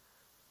down.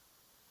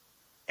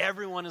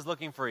 Everyone is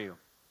looking for you.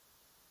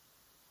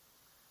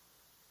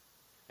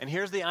 And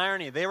here's the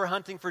irony. They were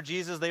hunting for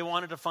Jesus. They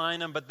wanted to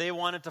find him, but they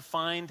wanted to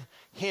find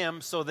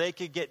him so they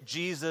could get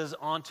Jesus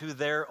onto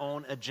their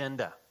own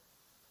agenda.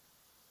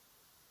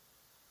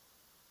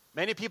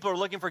 Many people are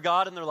looking for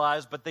God in their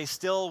lives, but they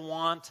still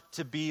want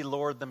to be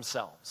Lord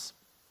themselves.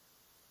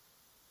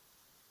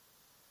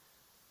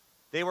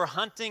 They were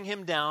hunting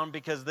him down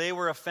because they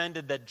were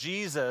offended that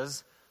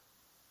Jesus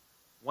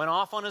went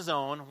off on his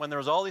own when there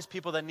was all these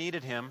people that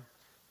needed him,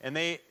 and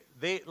they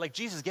like,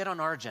 Jesus, get on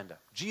our agenda.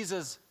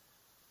 Jesus,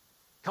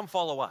 come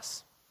follow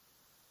us.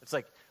 It's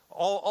like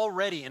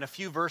already in a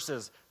few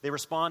verses, they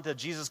respond to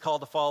Jesus' call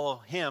to follow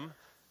him,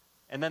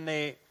 and then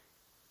they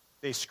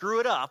screw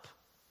it up,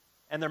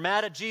 and they're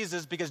mad at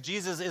Jesus because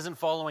Jesus isn't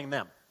following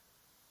them.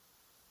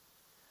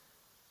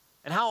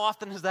 And how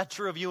often is that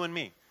true of you and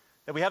me?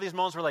 That we have these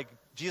moments where, like,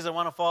 Jesus, I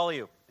want to follow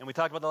you. And we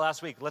talked about that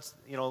last week.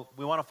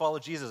 We want to follow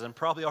Jesus. And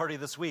probably already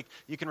this week,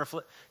 you can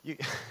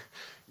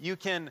you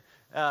can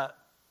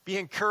be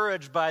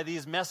encouraged by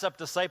these mess up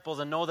disciples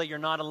and know that you're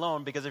not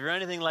alone, because if you're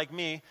anything like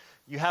me,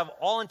 you have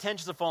all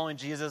intentions of following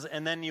Jesus,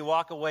 and then you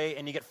walk away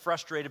and you get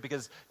frustrated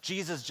because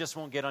Jesus just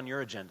won't get on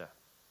your agenda.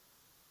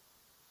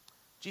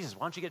 Jesus,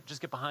 why don't you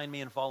just get behind me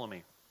and follow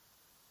me?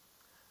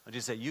 And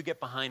Jesus said, you get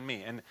behind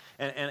me.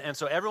 And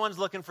so everyone's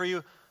looking for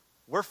you.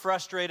 We're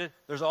frustrated.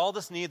 There's all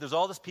this need. There's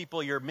all this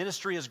people. Your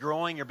ministry is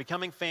growing. You're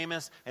becoming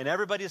famous. And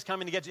everybody is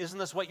coming to get you. Isn't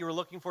this what you were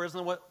looking for?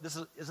 Isn't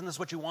this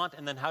what you want?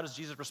 And then how does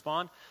Jesus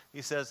respond?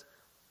 He says,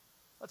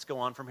 let's go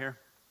on from here.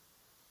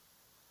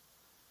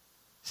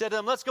 He said to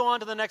them, let's go on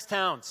to the next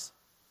towns,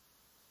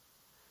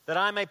 that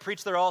I may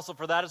preach there also,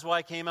 for that is why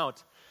I came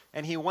out.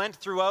 and he went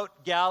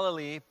throughout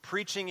Galilee,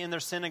 preaching in their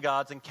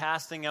synagogues and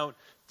casting out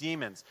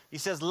demons. He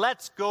says,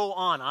 let's go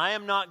on. I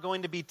am not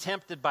going to be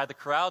tempted by the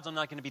crowds. I'm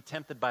not going to be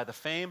tempted by the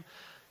fame.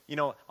 You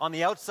know, on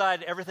the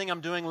outside, everything I'm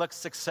doing looks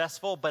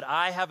successful, but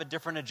I have a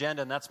different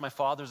agenda, and that's my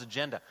Father's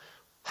agenda.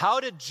 How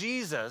did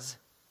Jesus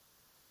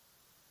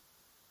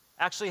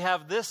actually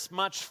have this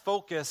much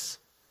focus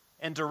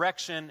and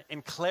direction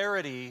and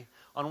clarity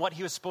on what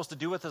he was supposed to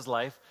do with his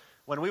life?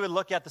 When we would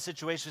look at the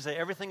situation and say,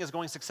 everything is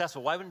going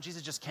successful, why wouldn't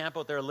Jesus just camp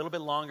out there a little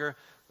bit longer?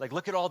 Like,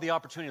 look at all the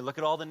opportunity, look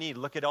at all the need,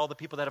 look at all the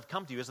people that have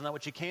come to you. Isn't that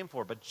what you came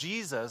for? But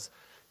Jesus,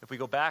 if we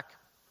go back,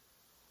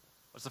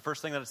 what's the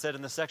first thing that it said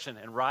in this section?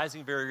 And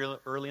rising very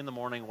early in the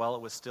morning while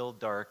it was still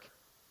dark,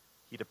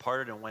 he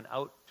departed and went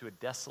out to a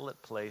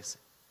desolate place,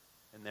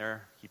 and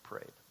there he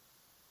prayed.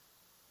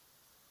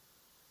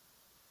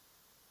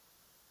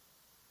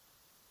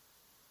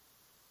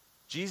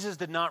 Jesus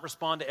did not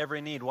respond to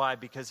every need. Why?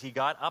 Because he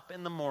got up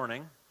in the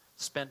morning,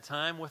 spent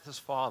time with his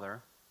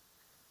Father,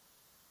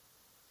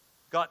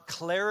 got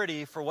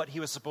clarity for what he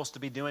was supposed to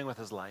be doing with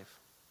his life.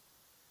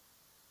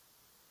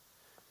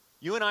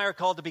 You and I are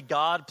called to be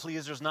God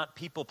pleasers, not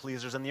people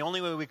pleasers. And the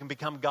only way we can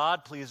become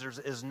God pleasers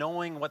is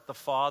knowing what the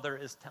Father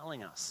is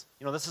telling us.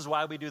 You know, this is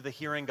why we do the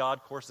Hearing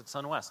God course at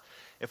SunWest.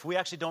 If we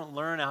actually don't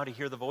learn how to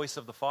hear the voice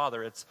of the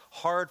Father, it's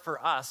hard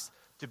for us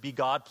to be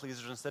God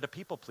pleasers instead of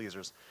people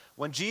pleasers.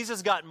 When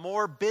Jesus got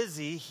more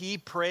busy, he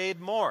prayed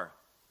more.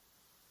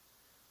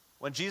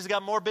 When Jesus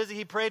got more busy,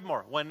 he prayed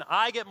more. When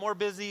I get more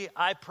busy,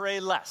 I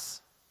pray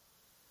less.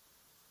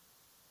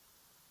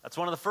 That's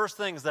one of the first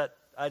things that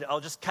I'll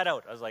just cut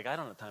out. I was like, I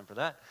don't have time for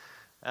that.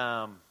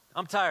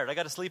 I'm tired. I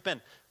got to sleep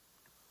in.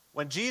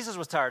 When Jesus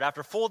was tired,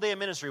 after a full day of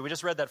ministry, we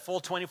just read that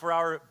full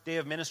 24-hour day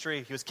of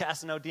ministry, he was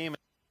casting out demons.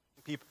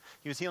 He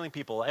was healing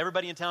people.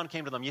 Everybody in town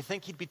came to them. You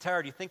think he'd be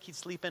tired. You think he'd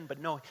sleep in. But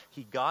no,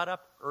 he got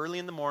up early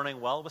in the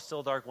morning while it was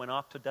still dark, went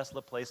off to a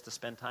desolate place to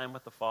spend time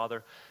with the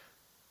Father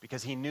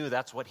because he knew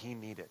that's what he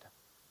needed.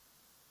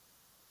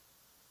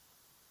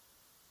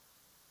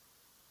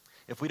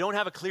 If we don't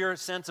have a clear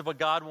sense of what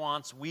God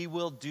wants, we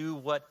will do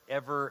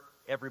whatever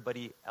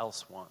everybody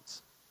else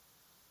wants.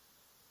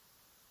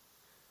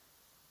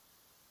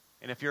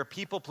 And if you're a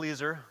people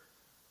pleaser,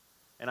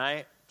 and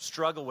I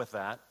struggle with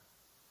that,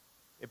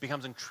 it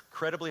becomes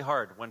incredibly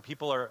hard when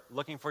people are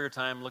looking for your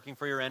time, looking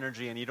for your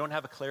energy, and you don't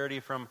have a clarity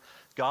from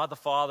God the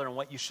Father on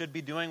what you should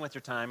be doing with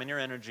your time and your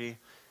energy.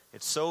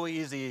 It's so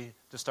easy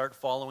to start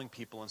following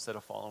people instead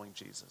of following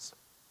Jesus.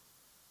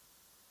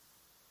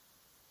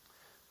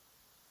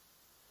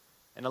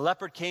 And a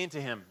leopard came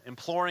to him,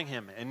 imploring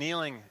him and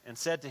kneeling, and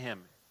said to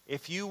him,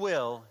 if you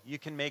will, you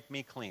can make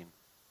me clean.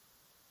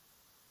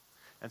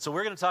 And so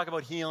we're going to talk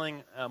about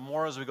healing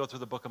more as we go through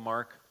the book of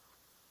Mark.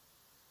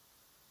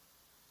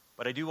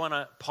 But I do want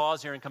to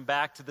pause here and come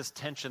back to this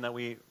tension that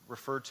we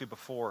referred to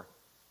before.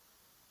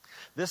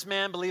 This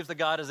man believes that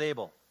God is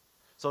able.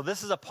 So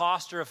this is a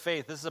posture of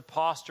faith. This is a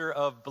posture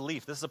of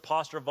belief. This is a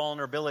posture of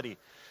vulnerability.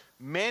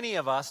 Many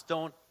of us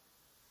don't,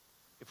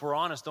 if we're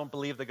honest, don't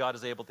believe that God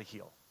is able to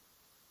heal.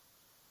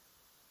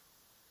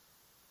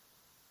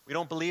 We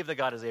don't believe that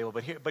God is able.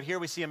 But here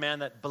we see a man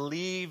that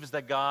believes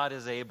that God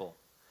is able.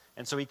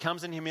 And so he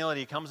comes in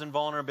humility. He comes in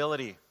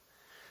vulnerability.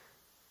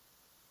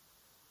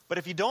 But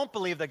if you don't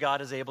believe that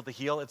God is able to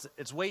heal,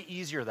 it's way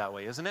easier that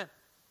way, isn't it?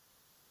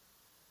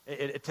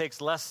 It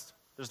takes less,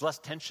 there's less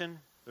tension,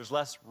 there's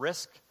less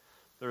risk,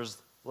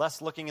 there's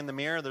less looking in the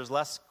mirror, there's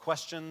less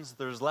questions,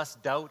 there's less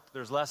doubt,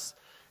 there's less,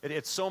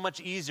 it's so much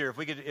easier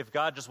if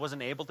God just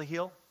wasn't able to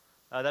heal,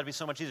 that'd be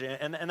so much easier.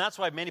 And that's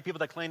why many people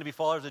that claim to be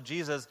followers of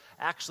Jesus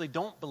actually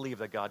don't believe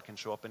that God can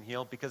show up and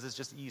heal, because it's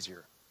just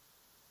easier.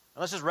 And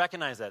let's just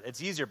recognize that.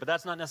 It's easier, but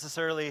that's not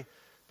necessarily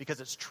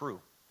because it's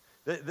true.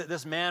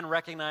 This man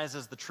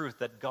recognizes the truth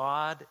that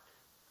God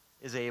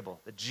is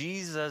able, that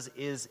Jesus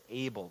is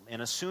able.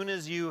 And as soon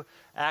as you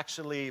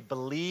actually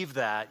believe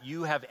that,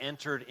 you have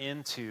entered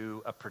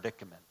into a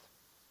predicament.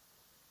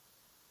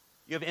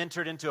 You have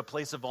entered into a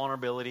place of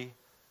vulnerability,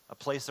 a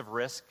place of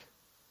risk,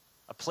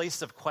 a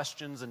place of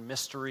questions and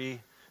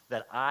mystery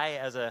that I,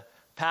 as a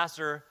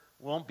pastor,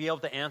 won't be able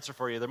to answer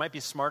for you. There might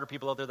be smarter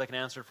people out there that can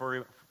answer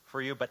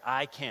for you, but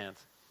I can't.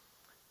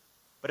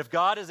 But if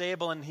God is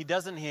able and he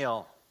doesn't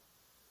heal,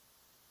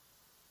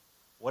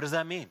 what does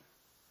that mean?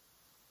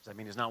 Does that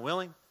mean he's not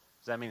willing?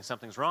 Does that mean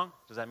something's wrong?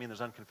 Does that mean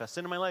there's unconfessed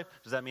sin in my life?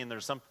 Does that mean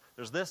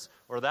there's this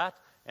or that?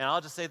 And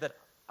I'll just say that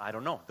I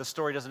don't know. This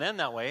story doesn't end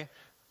that way,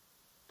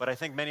 but I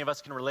think many of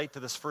us can relate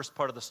to this first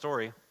part of the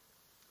story.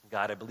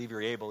 God, I believe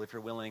you're able. If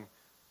you're willing,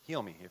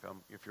 heal me.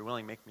 If you're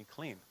willing, make me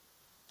clean.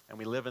 And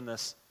we live in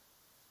this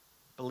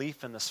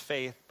belief and this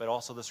faith, but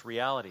also this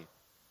reality.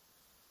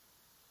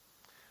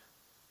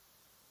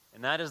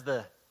 And that is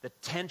the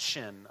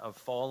tension of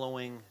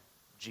following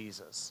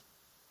Jesus.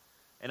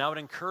 And I would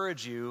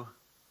encourage you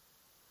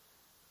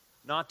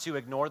not to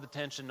ignore the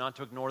tension, not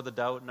to ignore the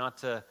doubt, not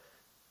to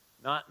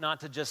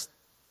just,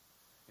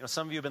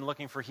 some of you have been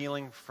looking for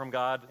healing from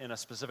God in a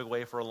specific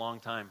way for a long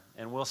time.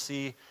 And we'll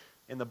see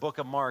in the book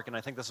of Mark, and I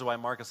think this is why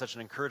Mark is such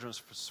an encouragement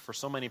for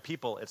so many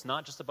people. It's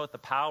not just about the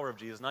power of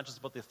Jesus, not just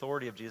about the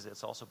authority of Jesus,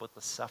 it's also about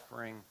the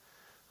suffering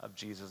of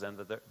Jesus, and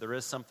that there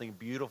is something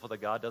beautiful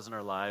that God does in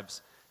our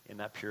lives in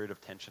that period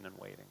of tension and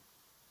waiting.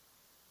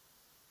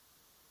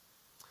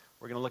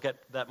 We're going to look at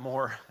that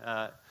more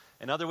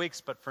in other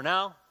weeks, but for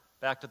now,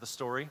 back to the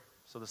story.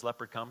 So this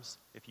leopard comes.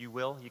 If you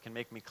will, you can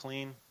make me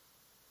clean.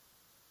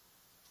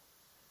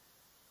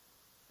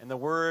 And the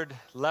word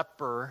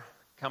leper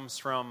comes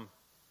from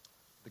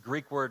the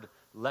Greek word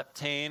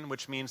leptane,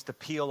 which means to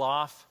peel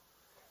off.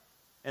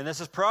 And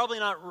this is probably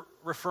not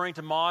referring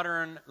to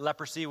modern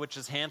leprosy, which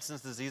is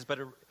Hansen's disease, but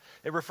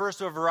it refers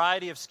to a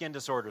variety of skin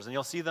disorders. And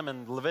you'll see them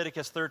in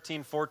Leviticus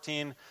 13,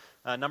 14,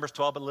 Numbers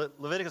 12,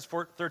 but Leviticus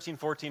 13,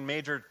 14,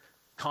 major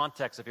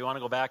context if you want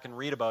to go back and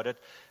read about it.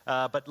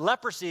 But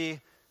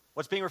leprosy,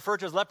 what's being referred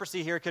to as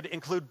leprosy here, could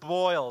include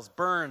boils,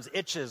 burns,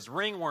 itches,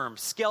 ringworms,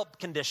 scalp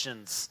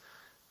conditions.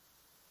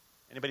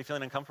 Anybody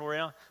feeling uncomfortable right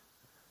now?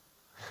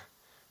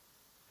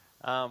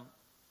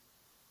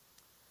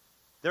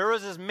 There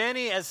was as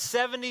many as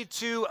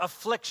 72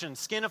 afflictions,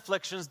 skin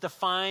afflictions,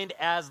 defined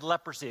as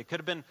leprosy. It could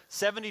have been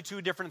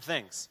 72 different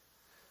things.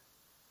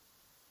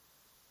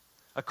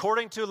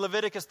 According to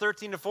Leviticus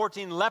 13 to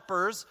 14,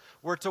 lepers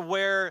were to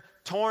wear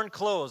torn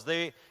clothes.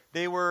 They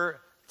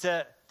were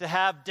to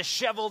have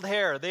disheveled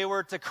hair. They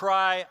were to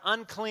cry,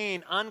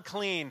 unclean,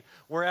 unclean,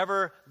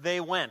 wherever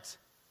they went.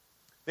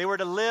 They were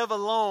to live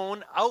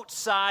alone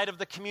outside of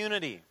the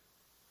community.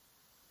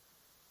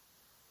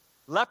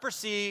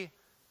 Leprosy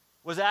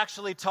was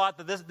actually taught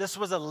that this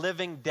was a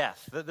living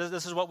death.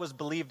 This is what was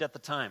believed at the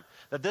time.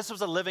 That this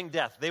was a living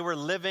death. They were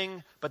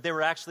living, but they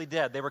were actually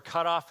dead. They were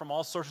cut off from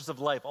all sources of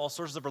life, all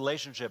sources of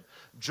relationship,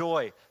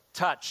 joy,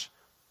 touch.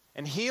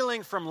 And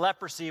healing from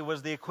leprosy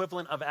was the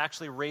equivalent of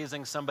actually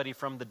raising somebody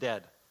from the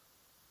dead.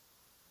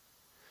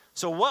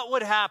 So what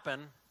would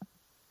happen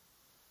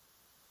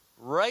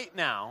right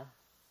now,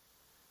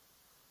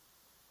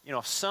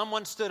 if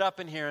someone stood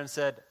up in here and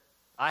said,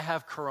 I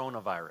have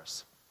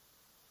coronavirus?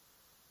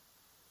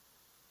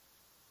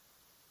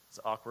 This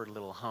awkward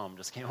little hum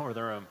just came over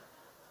the room.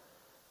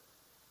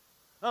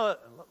 No,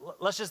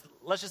 let's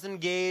just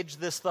engage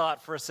this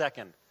thought for a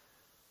second.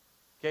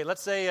 Okay,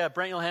 let's say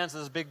Brent Johansson,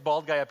 this big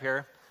bald guy up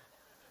here.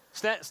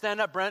 Stand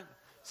up, Brent.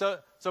 So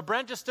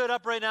Brent just stood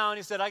up right now and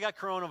he said, I got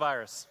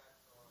coronavirus.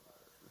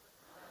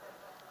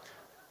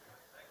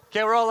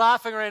 Okay, we're all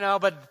laughing right now,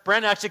 but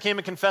Brent actually came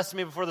and confessed to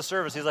me before the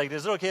service. He's like,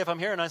 is it okay if I'm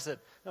here? And I said,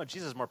 no,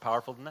 Jesus is more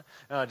powerful than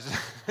that.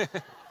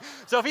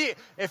 So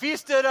if he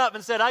stood up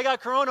and said, I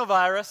got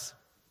coronavirus.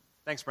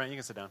 Thanks, Brent. You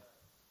can sit down.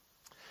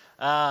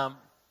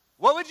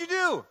 What would you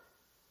do?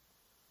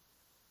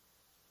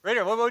 Right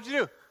here, what would you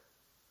do?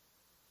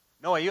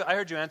 Noah, I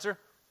heard you answer.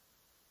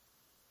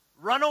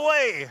 Run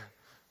away.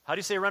 How do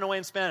you say run away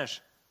in Spanish?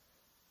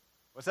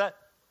 What's that?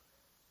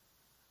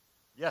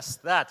 Yes,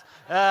 that.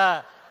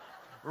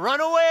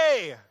 Run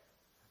away.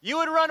 You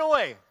would run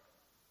away.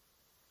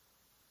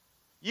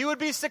 You would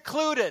be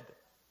secluded.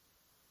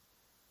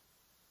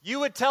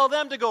 You would tell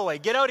them to go away.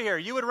 Get out of here.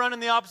 You would run in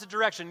the opposite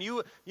direction.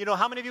 You know,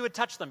 how many of you would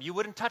touch them? You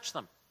wouldn't touch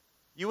them.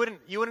 You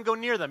wouldn't go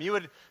near them. You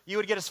would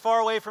get as far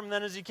away from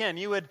them as you can.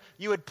 You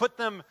would put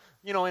them,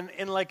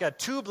 in like a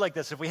tube like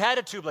this. If we had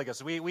a tube like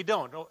this, we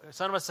don't.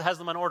 Some of us has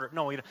them on order.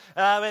 No, we don't.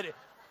 But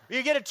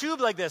you get a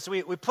tube like this.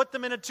 We put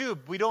them in a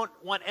tube. We don't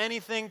want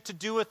anything to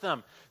do with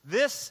them.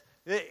 This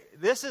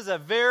is a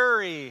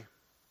very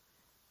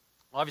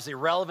obviously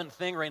relevant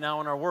thing right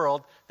now in our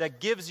world that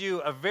gives you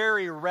a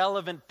very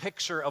relevant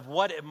picture of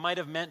what it might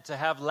have meant to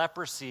have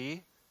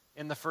leprosy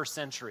in the first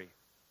century.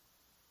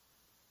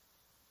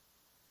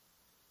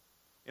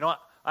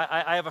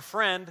 I have a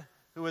friend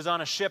who was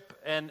on a ship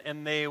and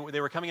they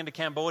were coming into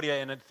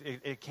Cambodia, and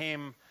it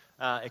came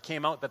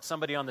out that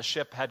somebody on the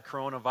ship had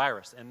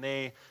coronavirus, and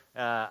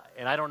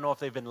I don't know if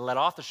they've been let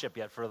off the ship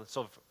yet.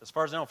 So as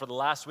far as I know, for the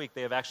last week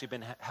they have actually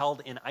been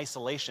held in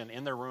isolation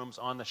in their rooms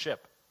on the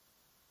ship.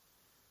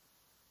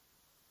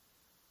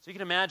 So you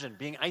can imagine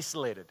being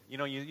isolated.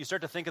 You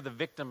start to think of the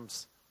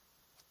victims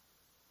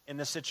in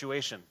this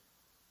situation.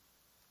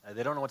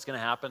 They don't know what's going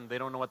to happen. They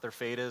don't know what their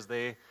fate is.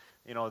 They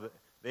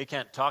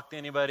can't talk to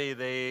anybody.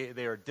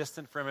 They are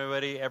distant from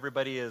everybody.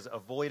 Everybody is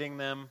avoiding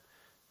them.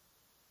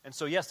 And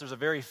so, yes, there's a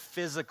very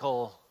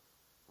physical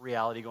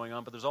reality going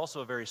on, but there's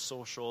also a very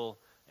social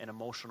and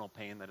emotional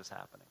pain that is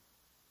happening.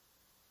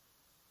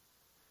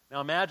 Now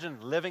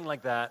imagine living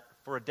like that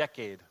for a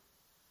decade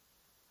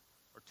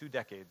or 2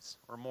 decades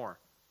or more.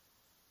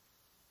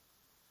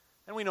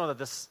 And we know that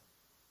this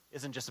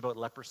isn't just about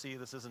leprosy.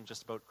 This isn't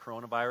just about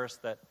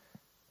coronavirus.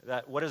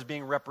 That what is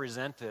being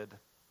represented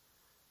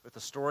with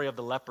the story of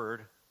the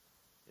leopard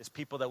is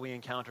people that we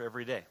encounter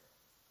every day.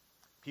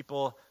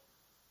 People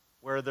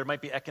where there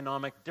might be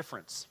economic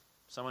difference.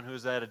 Someone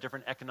who's at a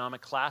different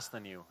economic class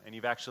than you, and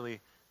you've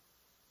actually,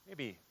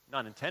 maybe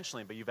not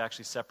intentionally, but you've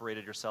actually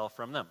separated yourself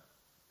from them.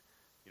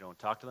 You don't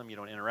talk to them. You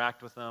don't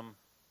interact with them.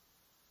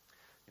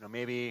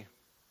 Maybe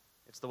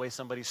it's the way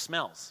somebody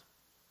smells.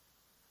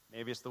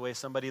 Maybe it's the way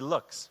somebody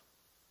looks.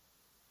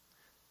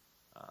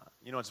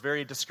 it's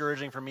very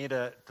discouraging for me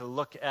to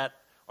look at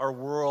our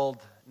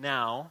world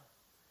now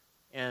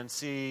and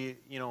see,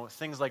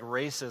 things like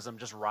racism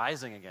just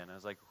rising again.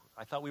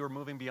 I thought we were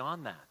moving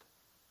beyond that.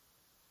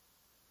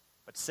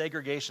 But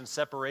segregation,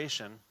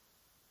 separation,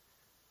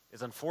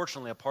 is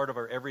unfortunately a part of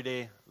our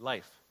everyday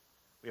life.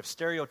 We have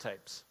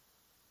stereotypes.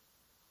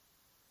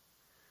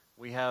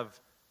 We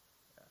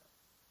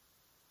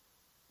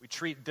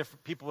treat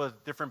different people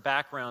with different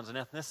backgrounds and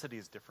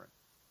ethnicities different.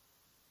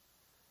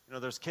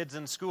 There's kids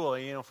in school,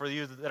 for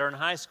you that are in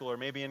high school or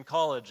maybe in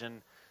college,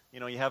 and,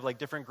 you have like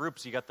different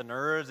groups. You got the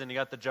nerds, and you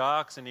got the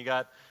jocks, and you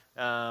got,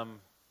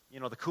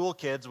 the cool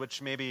kids,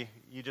 which maybe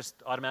you just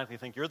automatically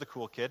think you're the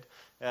cool kid.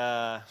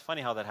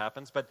 Funny how that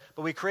happens. But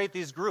we create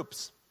these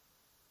groups.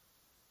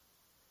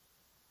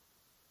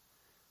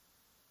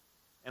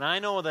 And I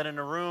know that in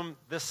a room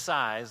this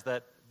size,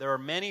 that there are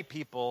many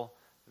people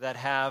that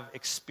have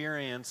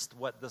experienced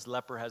what this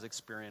leper has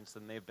experienced,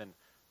 and they've been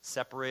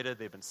separated,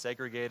 they've been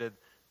segregated,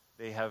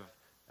 they have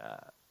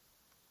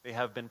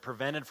been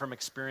prevented from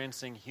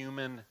experiencing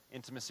human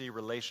intimacy,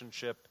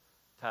 relationship,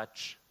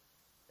 touch,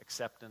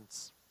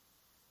 acceptance.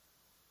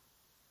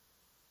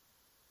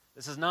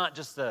 This is not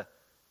just a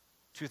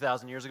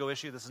 2,000 years ago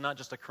issue. This is not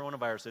just a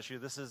coronavirus issue.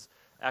 This is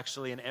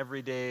actually an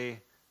everyday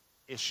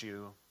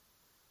issue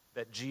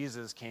that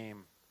Jesus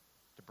came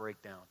to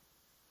break down.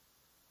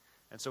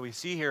 And so we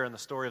see here in the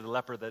story of the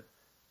leper that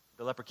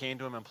the leper came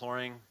to him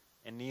imploring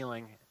and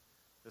kneeling,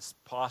 this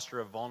posture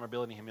of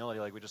vulnerability and humility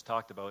like we just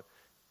talked about.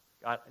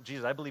 God,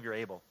 Jesus, I believe you're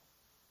able.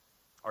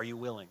 Are you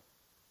willing?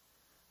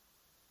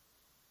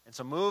 And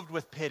so moved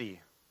with pity,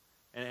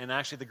 and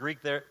actually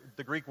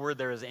the Greek word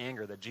there is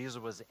anger, that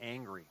Jesus was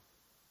angry.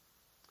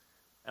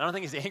 I don't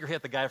think he's angry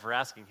at the guy for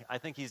asking. I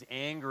think he's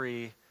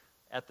angry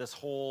at this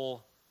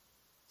whole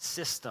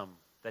system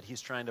that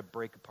he's trying to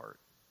break apart.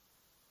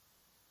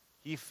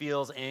 He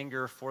feels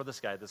anger for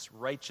this guy, this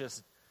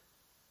righteous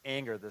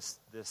anger, this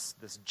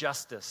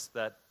justice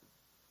that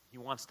he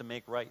wants to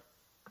make right.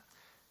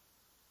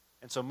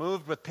 And so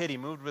moved with pity,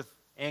 moved with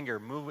anger,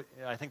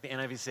 I think the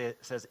NIV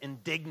says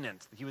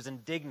indignant. He was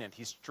indignant.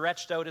 He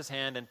stretched out his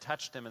hand and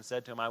touched him and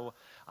said to him,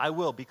 I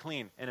will be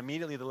clean. And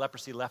immediately the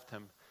leprosy left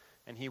him,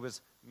 and he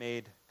was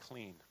made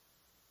clean.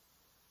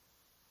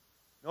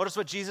 Notice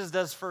what Jesus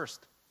does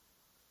first.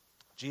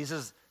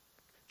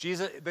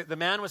 The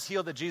man was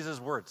healed at Jesus'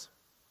 words.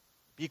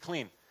 Be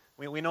clean.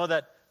 We know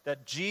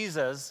that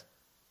Jesus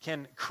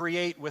can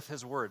create with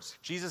his words.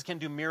 Jesus can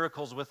do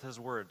miracles with his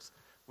words.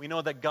 We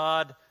know that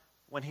God,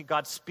 when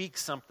God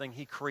speaks something,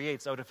 he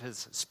creates out of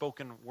his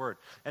spoken word.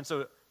 And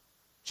so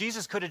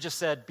Jesus could have just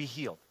said, be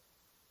healed.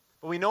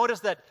 But we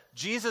notice that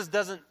Jesus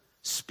doesn't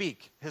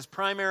speak. His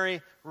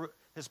primary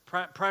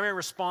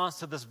response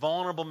to this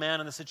vulnerable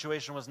man in the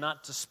situation was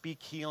not to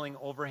speak healing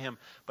over him,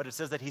 but it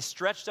says that he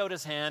stretched out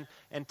his hand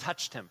and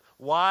touched him.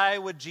 Why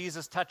would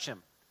Jesus touch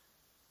him?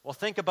 Well,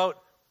 think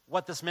about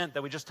what this meant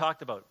that we just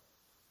talked about.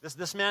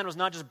 This man was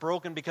not just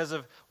broken because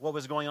of what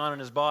was going on in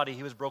his body.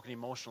 He was broken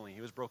emotionally.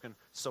 He was broken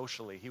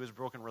socially. He was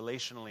broken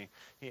relationally.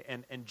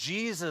 And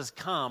Jesus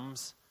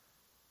comes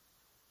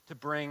to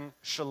bring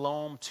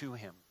shalom to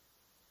him.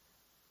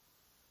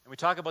 And we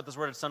talk about this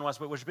word at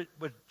Sunwest,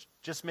 which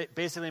just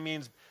basically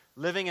means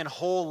living in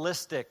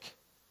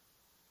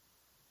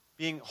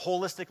being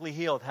holistically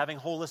healed, having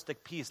holistic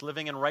peace,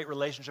 living in right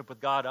relationship with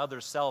God,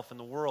 others, self, and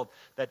the world.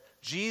 That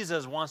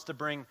Jesus wants to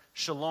bring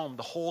shalom,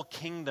 the whole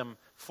kingdom,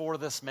 for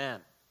this man.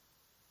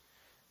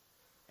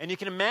 And you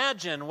can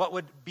imagine what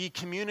would be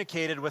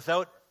communicated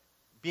without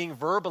being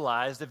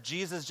verbalized if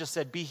Jesus just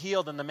said, be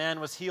healed, and the man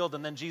was healed,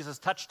 and then Jesus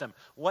touched him.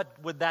 What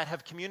would that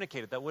have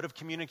communicated? That would have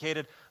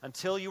communicated,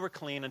 until you were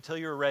clean, until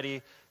you were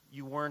ready,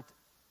 you weren't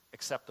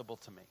acceptable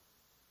to me.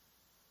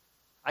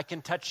 I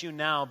can touch you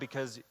now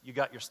because you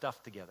got your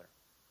stuff together.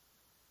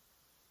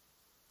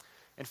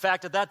 In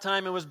fact, at that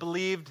time it was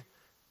believed,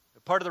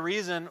 part of the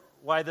reason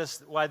why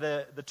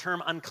the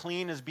term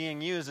unclean is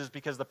being used is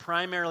because the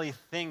primary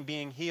thing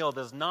being healed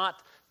is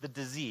not the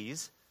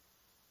disease.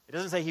 It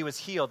doesn't say he was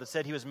healed, it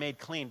said he was made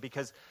clean,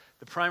 because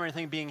the primary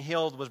thing being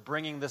healed was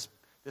bringing this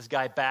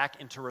guy back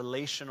into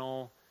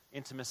relational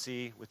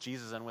intimacy with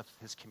Jesus and with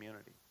his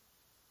community.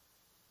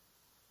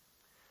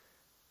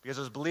 Because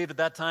it was believed at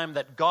that time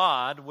that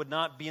God would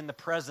not be in the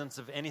presence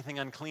of anything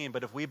unclean,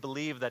 but if we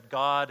believe that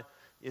God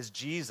is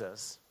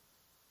Jesus,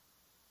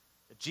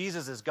 that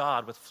Jesus is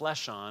God with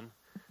flesh on,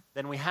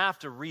 then we have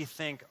to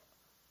rethink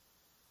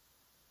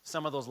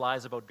some of those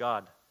lies about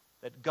God.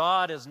 That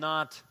God is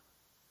not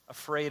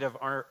afraid of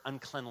our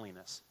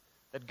uncleanliness.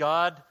 That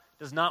God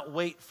does not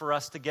wait for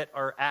us to get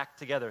our act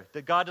together.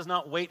 That God does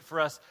not wait for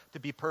us to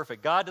be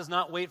perfect. God does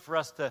not wait for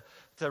us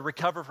to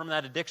recover from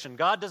that addiction.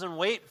 God doesn't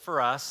wait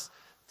for us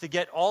to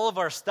get all of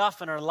our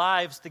stuff in our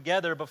lives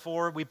together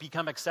before we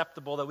become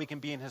acceptable, that we can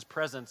be in his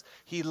presence.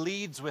 He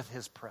leads with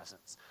his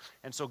presence.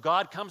 And so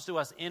God comes to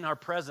us in our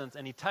presence,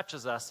 and he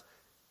touches us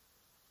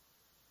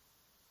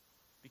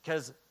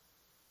because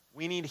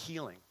we need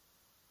healing.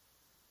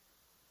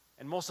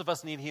 And most of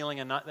us need healing,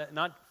 and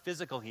not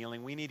physical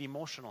healing. We need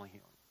emotional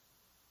healing.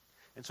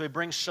 And so he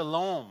brings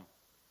shalom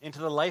into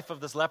the life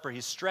of this leper.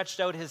 He stretched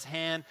out his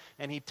hand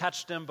and he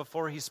touched him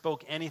before he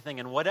spoke anything.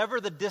 And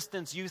whatever the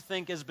distance you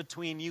think is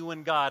between you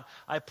and God,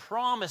 I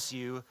promise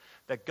you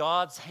that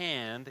God's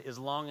hand is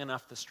long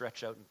enough to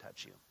stretch out and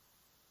touch you.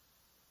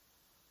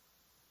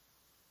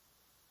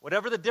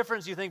 Whatever the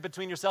difference you think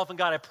between yourself and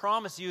God, I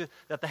promise you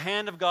that the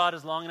hand of God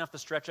is long enough to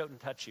stretch out and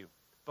touch you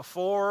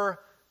before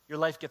your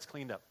life gets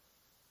cleaned up.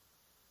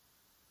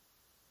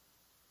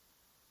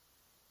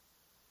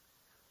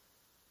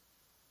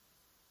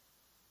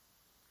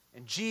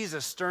 And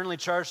Jesus sternly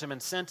charged him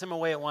and sent him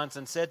away at once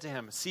and said to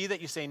him, see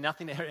that you say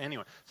nothing to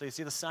anyone. So you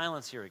see the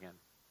silence here again.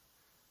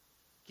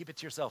 Keep it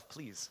to yourself,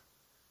 please.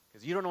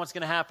 Because you don't know what's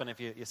going to happen if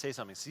you say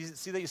something.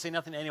 See that you say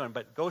nothing to anyone,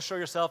 but go show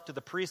yourself to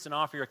the priest and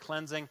offer your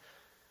cleansing,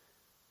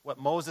 what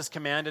Moses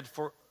commanded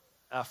for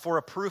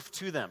a proof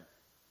to them.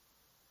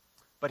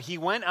 But he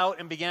went out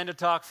and began to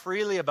talk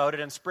freely about it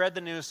and spread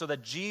the news so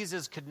that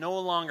Jesus could no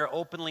longer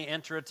openly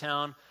enter a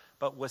town,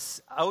 but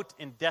was out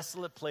in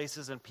desolate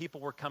places, and people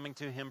were coming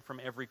to him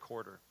from every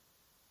quarter.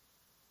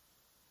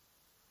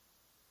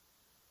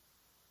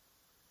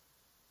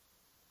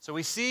 So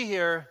we see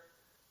here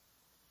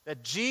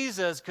that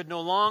Jesus could no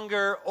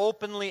longer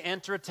openly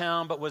enter a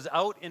town, but was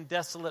out in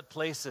desolate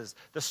places.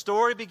 The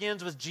story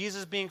begins with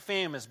Jesus being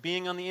famous,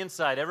 being on the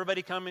inside.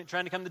 Everybody trying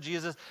to come to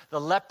Jesus.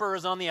 The leper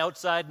is on the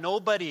outside.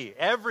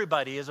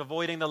 Everybody is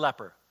avoiding the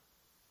leper.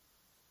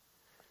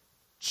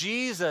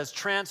 Jesus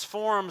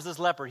transforms this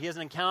leper. He has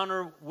an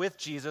encounter with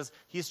Jesus.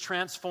 He's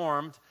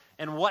transformed.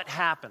 And what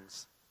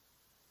happens?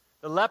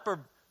 The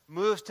leper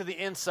moves to the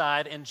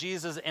inside, and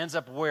Jesus ends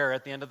up where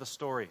at the end of the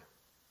story?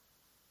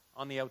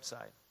 On the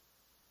outside.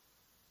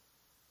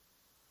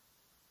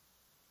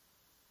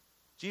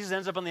 Jesus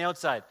ends up on the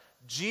outside.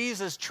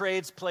 Jesus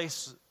trades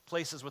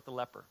places with the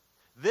leper.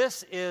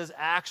 This is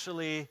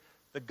actually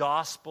the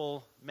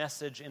gospel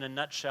message in a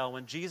nutshell.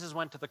 When Jesus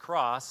went to the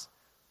cross,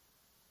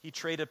 he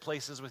traded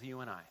places with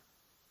you and I.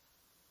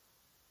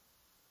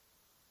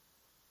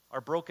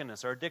 Our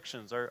brokenness, our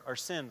addictions, our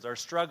sins, our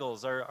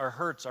struggles, our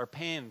hurts, our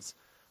pains,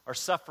 our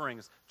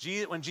sufferings.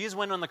 When Jesus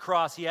went on the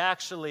cross, he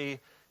actually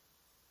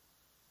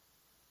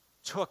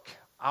took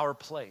our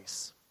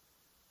place.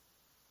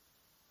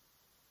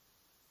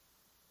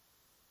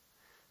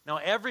 Now,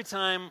 every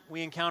time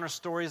we encounter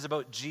stories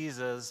about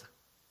Jesus,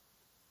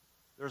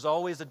 there's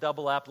always a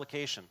double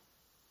application.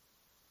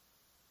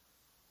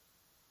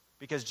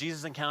 Because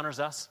Jesus encounters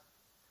us.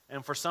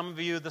 And for some of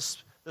you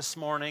this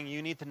morning,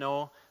 you need to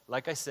know,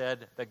 like I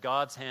said, that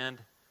God's hand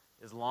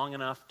is long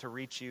enough to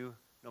reach you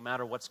no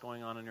matter what's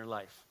going on in your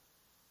life.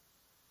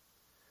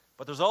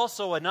 But there's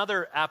also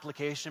another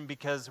application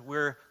because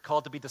we're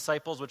called to be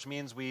disciples, which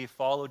means we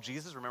follow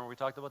Jesus. Remember we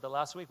talked about that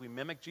last week? We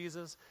mimic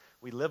Jesus.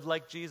 We live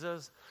like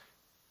Jesus.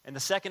 And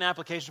the second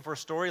application for a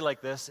story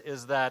like this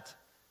is that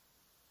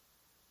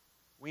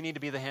we need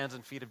to be the hands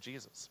and feet of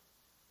Jesus.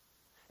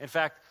 In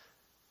fact,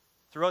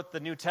 throughout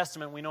the New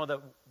Testament, we know that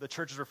the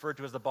church is referred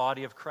to as the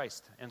body of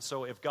Christ. And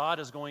so if God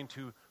is going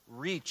to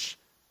reach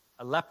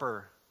a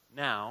leper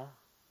now,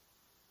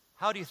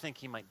 how do you think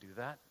he might do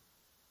that?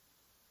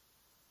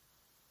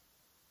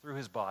 Through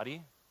his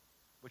body,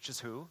 which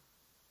is who?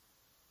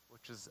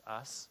 Which is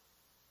us.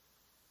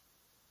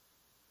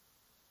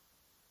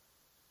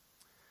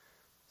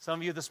 Some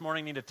of you this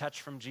morning need a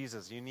touch from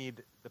Jesus. You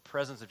need the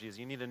presence of Jesus.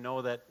 You need to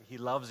know that he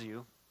loves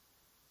you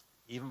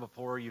even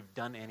before you've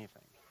done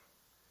anything.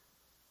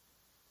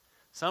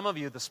 Some of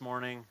you this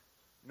morning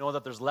know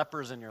that there's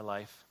lepers in your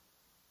life.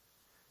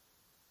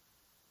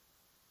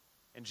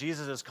 And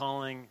Jesus is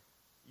calling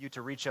you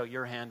to reach out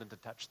your hand and to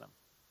touch them.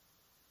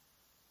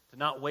 To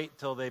not wait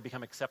till they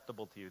become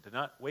acceptable to you. To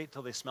not wait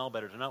till they smell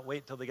better. To not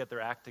wait till they get their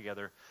act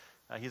together.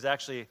 He's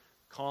actually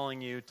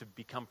calling you to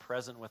become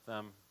present with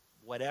them,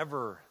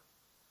 whatever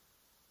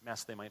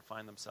mess they might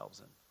find themselves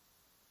in.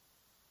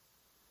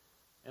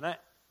 And I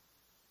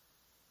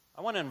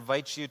want to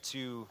invite you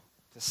to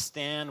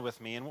stand with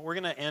me. And we're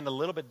going to end a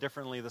little bit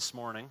differently this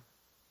morning.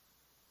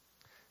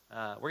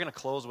 We're going to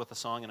close with a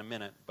song in a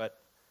minute, but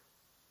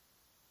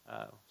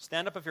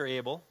stand up if you're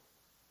able.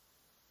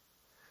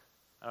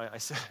 I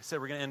said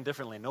we're going to end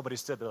differently. Nobody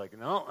stood. They're like,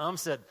 no, I'm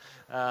sitting.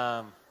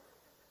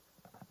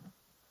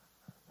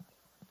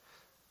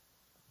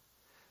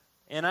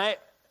 And I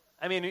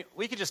mean,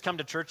 we could just come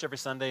to church every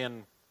Sunday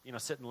and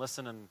sit and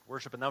listen and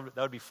worship, and that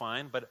would be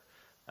fine. But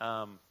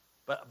I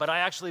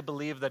actually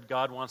believe that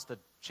God wants to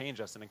change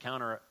us and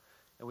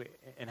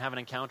and have an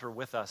encounter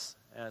with us,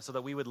 so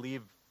that we would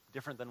leave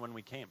different than when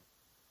we came.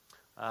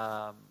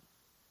 And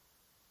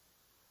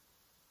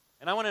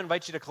I want to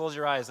invite you to close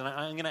your eyes, and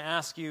I'm going to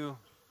ask a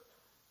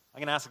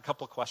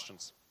couple of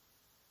questions,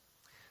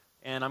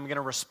 and I'm going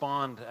to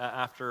respond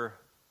after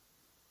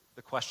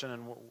the question,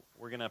 and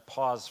we're going to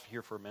pause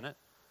here for a minute.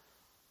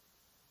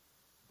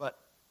 But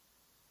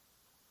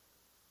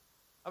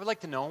I would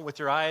like to know, with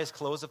your eyes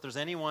closed, if there's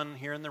anyone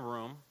here in the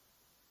room,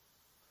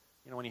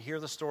 when you hear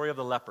the story of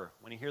the leper,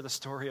 when you hear the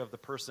story of the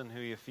person who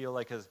you feel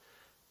like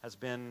has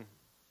been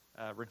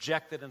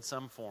rejected in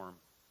some form,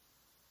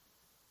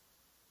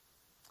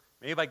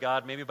 maybe by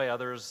God, maybe by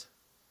others,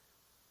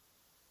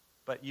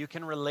 but you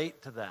can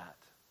relate to that.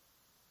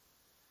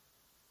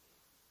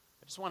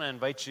 I just want to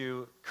invite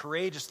you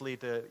courageously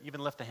to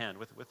even lift a hand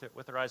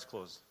with their eyes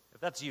closed. If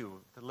that's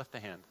you, to lift a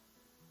hand.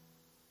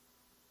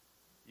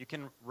 You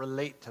can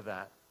relate to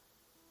that.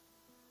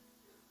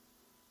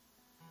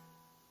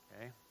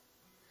 Okay?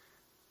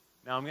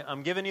 Now,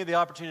 I'm giving you the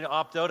opportunity to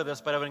opt out of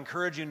this, but I would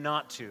encourage you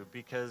not to,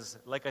 because,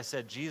 like I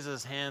said,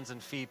 Jesus' hands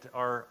and feet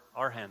are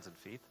our hands and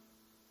feet.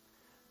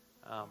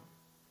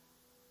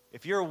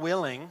 If you're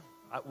willing,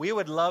 we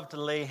would love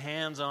to lay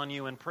hands on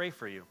you and pray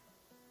for you.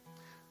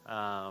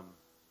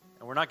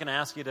 And we're not going to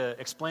ask you to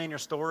explain your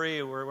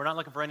story. We're not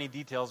looking for any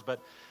details,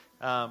 but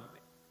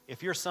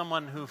if you're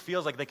someone who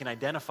feels like they can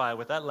identify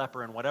with that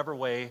leper in whatever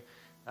way,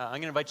 I'm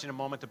going to invite you in a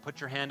moment to put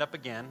your hand up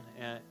again.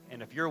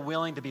 And if you're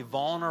willing to be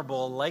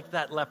vulnerable like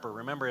that leper,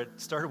 remember it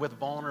started with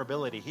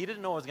vulnerability. He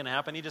didn't know what was going to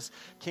happen. He just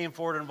came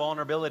forward in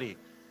vulnerability.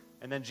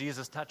 And then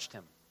Jesus touched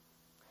him.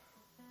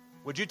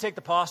 Would you take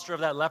the posture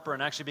of that leper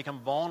and actually become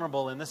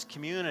vulnerable in this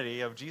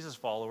community of Jesus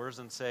followers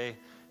and say,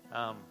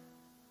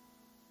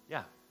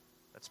 yeah,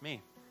 that's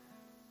me.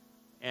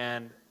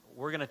 And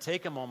we're going to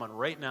take a moment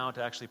right now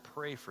to actually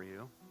pray for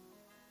you.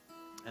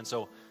 And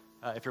so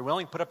if you're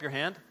willing, put up your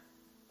hand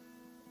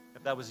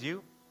if that was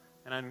you.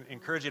 And I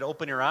encourage you to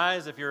open your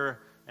eyes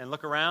and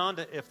look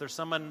around. If there's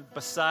someone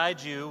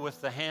beside you with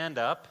the hand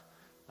up,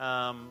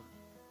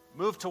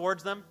 move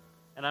towards them.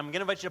 And I'm going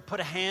to invite you to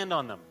put a hand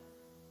on them.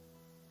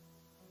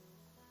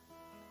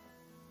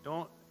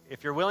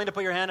 If you're willing to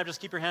put your hand up, just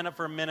keep your hand up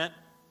for a minute.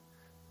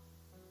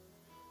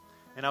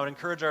 And I would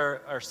encourage our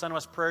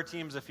SunWest prayer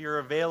teams, if you're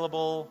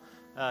available,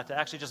 to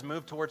actually just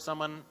move towards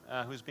someone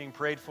who's being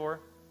prayed for.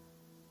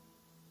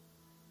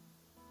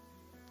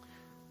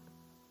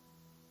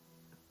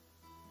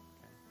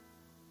 Okay.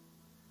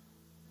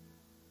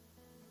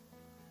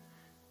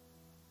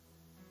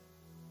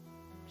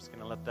 Just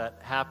going to let that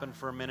happen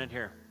for a minute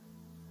here.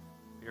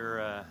 If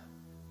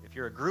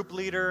you're a group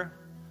leader,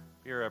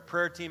 if you're a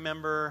prayer team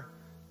member,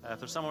 if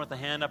there's someone with a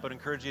hand up, I would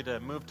encourage you to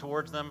move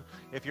towards them.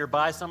 If you're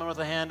by someone with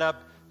a hand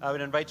up, I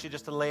would invite you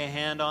just to lay a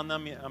hand on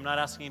them. I'm not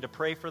asking you to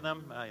pray for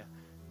them,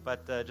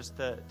 but just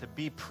to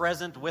be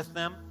present with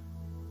them.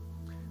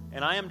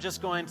 And I am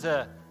just going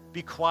to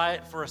be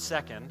quiet for a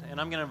second,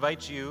 and I'm going to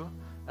invite you,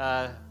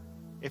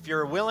 if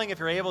you're willing, if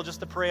you're able,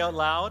 just to pray out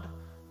loud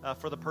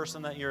for the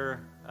person that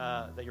you're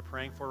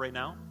praying for right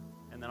now,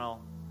 and then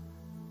I'll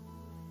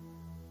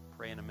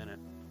pray in a minute.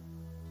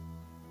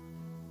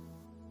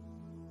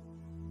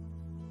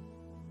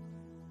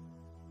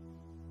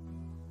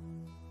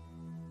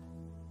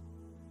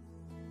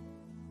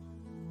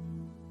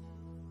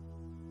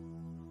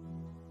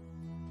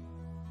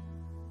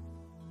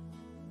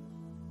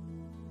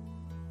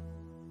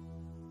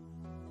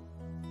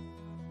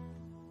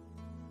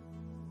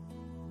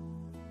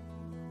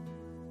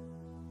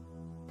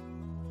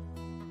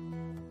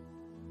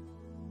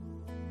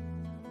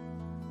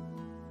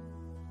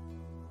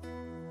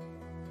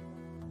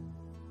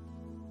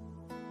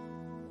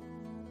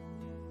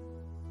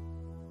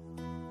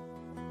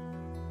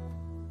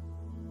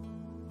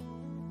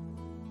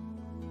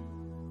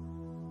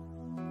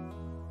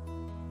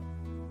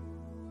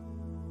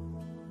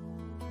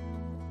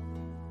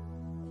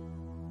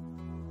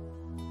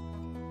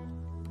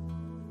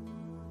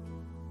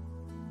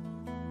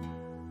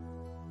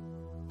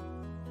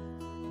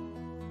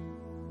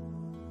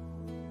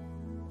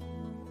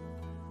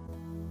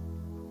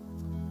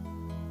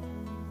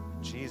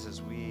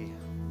 Jesus, we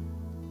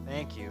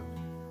thank you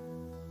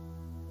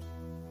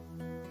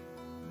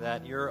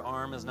that your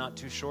arm is not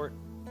too short,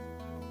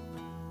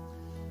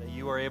 that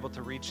you are able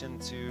to reach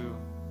into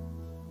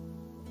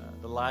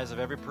the lives of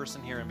every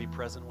person here and be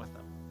present with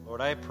them.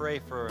 Lord, I pray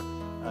for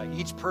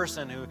each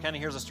person who kind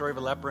of hears the story of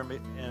a leper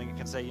and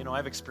can say,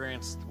 I've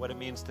experienced what it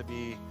means to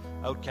be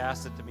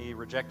outcasted, to be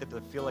rejected,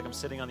 to feel like I'm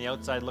sitting on the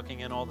outside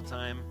looking in all the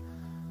time.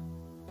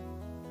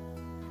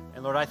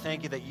 And Lord, I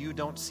thank you that you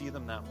don't see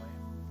them that way.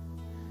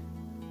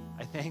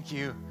 I thank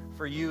you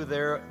for you,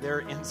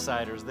 they're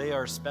insiders. They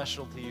are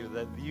special to you,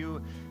 that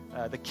you,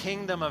 the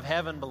kingdom of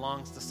heaven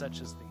belongs to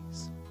such as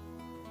these.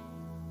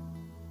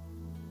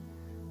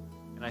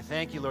 And I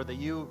thank you, Lord, that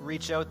you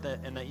reach out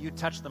and that you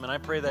touch them. And I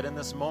pray that in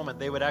this moment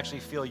they would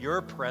actually feel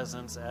your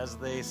presence as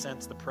they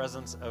sense the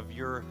presence of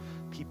your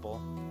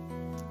people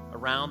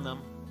around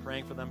them,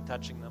 praying for them,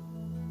 touching them.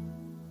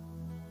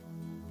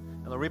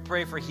 And Lord, we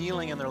pray for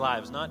healing in their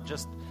lives, not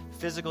just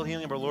physical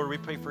healing, but Lord, we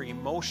pray for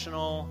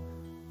emotional,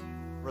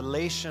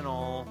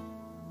 relational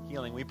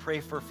healing. We pray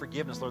for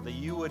forgiveness, Lord, that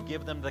you would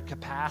give them the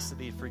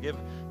capacity to forgive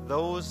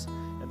those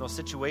in those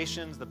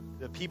situations,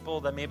 the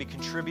people that maybe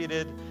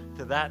contributed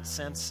to that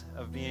sense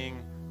of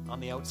being on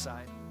the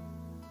outside.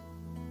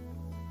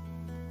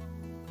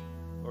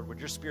 Lord, would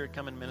your Spirit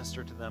come and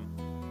minister to them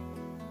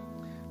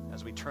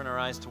as we turn our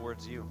eyes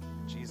towards you.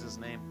 In Jesus'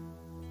 name,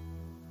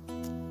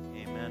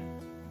 amen.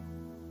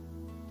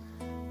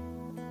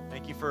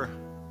 Thank you for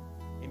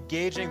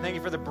engaging. Thank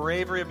you for the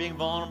bravery of being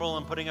vulnerable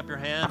and putting up your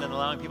hand and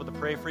allowing people to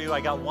pray for you.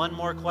 I got one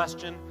more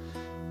question.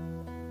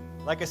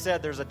 Like I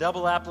said, there's a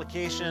double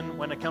application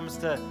when it comes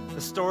to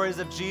the stories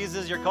of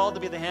Jesus. You're called to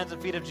be the hands and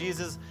feet of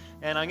Jesus.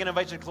 And I'm going to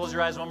invite you to close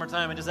your eyes one more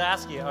time and just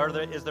ask you,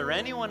 is there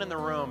anyone in the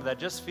room that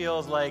just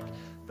feels like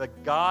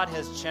that God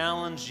has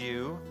challenged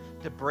you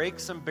to break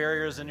some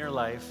barriers in your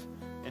life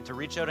and to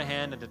reach out a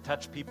hand and to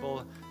touch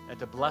people and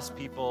to bless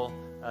people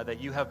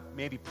that you have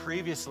maybe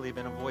previously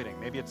been avoiding?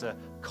 Maybe it's a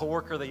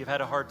coworker that you've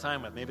had a hard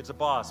time with. Maybe it's a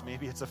boss.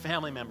 Maybe it's a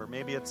family member.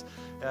 Maybe it's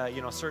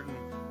certain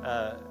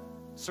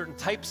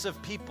types of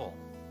people.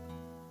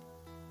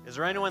 Is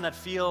there anyone that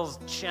feels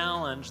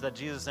challenged that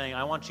Jesus is saying,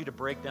 I want you to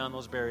break down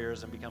those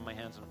barriers and become my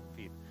hands and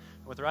feet?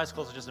 And with your eyes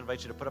closed, I just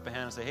invite you to put up a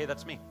hand and say, hey,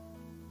 that's me.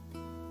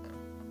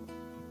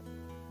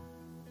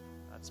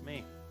 That's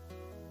me.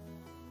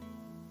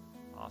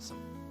 Awesome.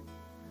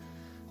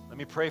 Let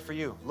me pray for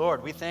you.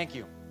 Lord, we thank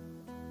you.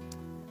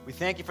 We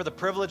thank you for the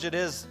privilege it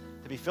is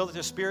to be filled with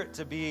your Spirit,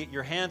 to be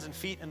your hands and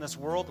feet in this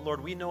world.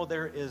 Lord, we know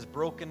there is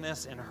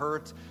brokenness and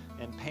hurt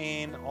and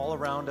pain all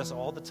around us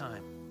all the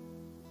time.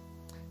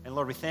 And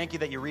Lord, we thank you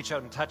that you reach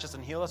out and touch us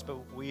and heal us,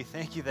 but we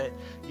thank you that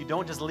you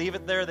don't just leave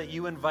it there, that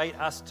you invite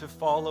us to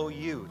follow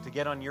you, to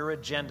get on your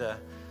agenda,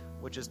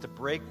 which is to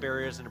break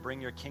barriers and to bring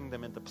your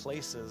kingdom into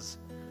places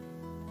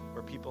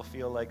where people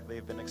feel like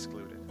they've been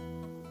excluded.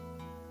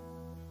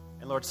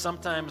 And Lord,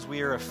 sometimes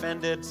we are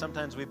offended,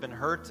 sometimes we've been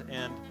hurt,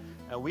 and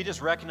we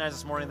just recognize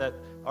this morning that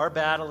our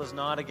battle is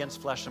not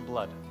against flesh and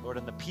blood. Lord,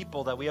 and the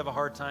people that we have a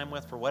hard time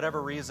with for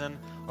whatever reason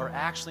are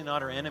actually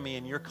not our enemy,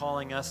 and you're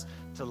calling us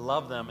to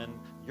love them, and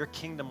your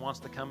kingdom wants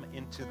to come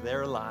into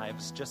their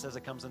lives just as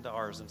it comes into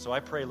ours. And so I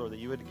pray, Lord, that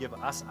you would give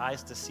us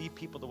eyes to see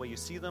people the way you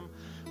see them,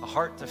 a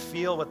heart to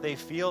feel what they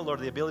feel, Lord,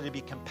 the ability to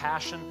be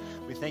compassion.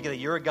 We thank you that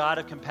you're a God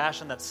of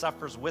compassion that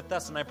suffers with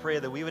us, and I pray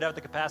that we would have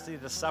the capacity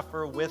to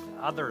suffer with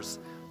others.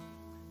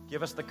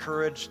 Give us the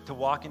courage to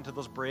walk into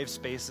those brave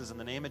spaces. In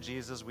the name of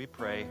Jesus, we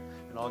pray.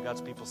 And all God's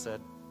people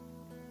said,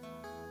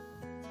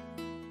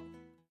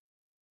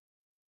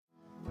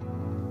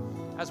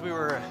 as we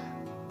were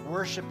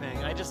worshiping,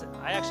 I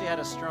actually had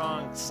a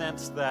strong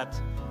sense that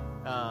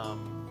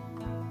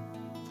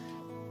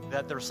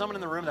that there was someone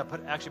in the room that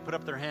actually put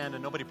up their hand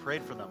and nobody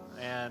prayed for them.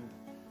 And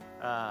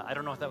I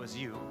don't know if that was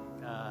you,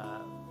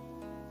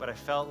 but I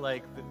felt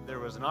like there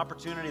was an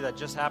opportunity that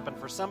just happened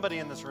for somebody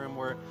in this room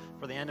where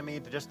for the enemy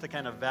to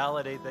kind of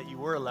validate that you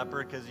were a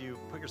leper because you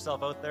put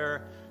yourself out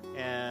there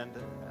and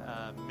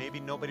maybe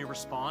nobody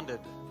responded.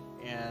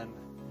 And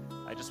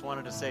I just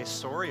wanted to say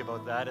sorry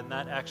about that, and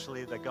that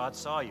actually that God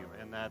saw you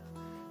and that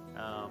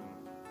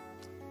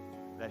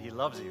he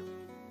loves you.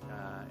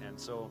 And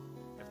so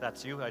if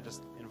that's you, I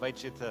just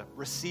invite you to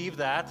receive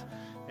that.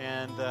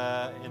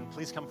 And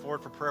please come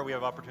forward for prayer. We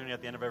have opportunity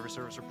at the end of every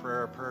service for prayer.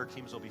 Our prayer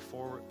teams will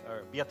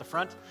be at the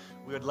front.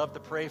 We would love to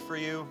pray for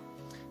you.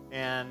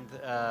 And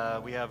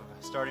we have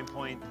starting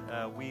point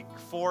week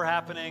 4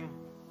 happening.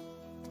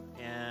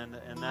 And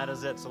that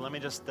is it. So let me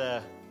just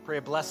pray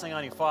a blessing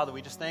on you. Father,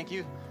 we just thank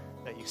you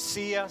that you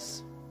see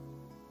us,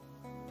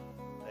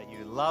 that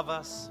you love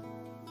us.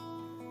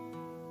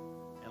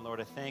 And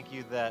Lord, I thank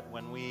you that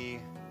when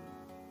we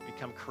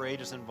become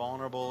courageous and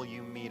vulnerable,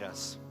 you meet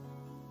us.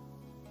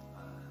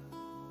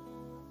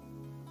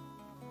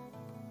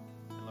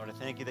 Lord, I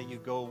thank you that you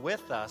go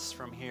with us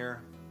from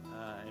here,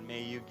 and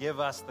may you give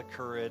us the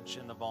courage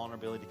and the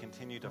vulnerability to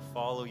continue to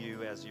follow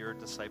you as your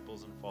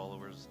disciples and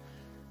followers.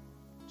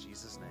 In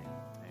Jesus' name,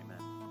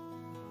 amen.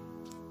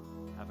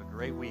 Have a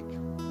great week.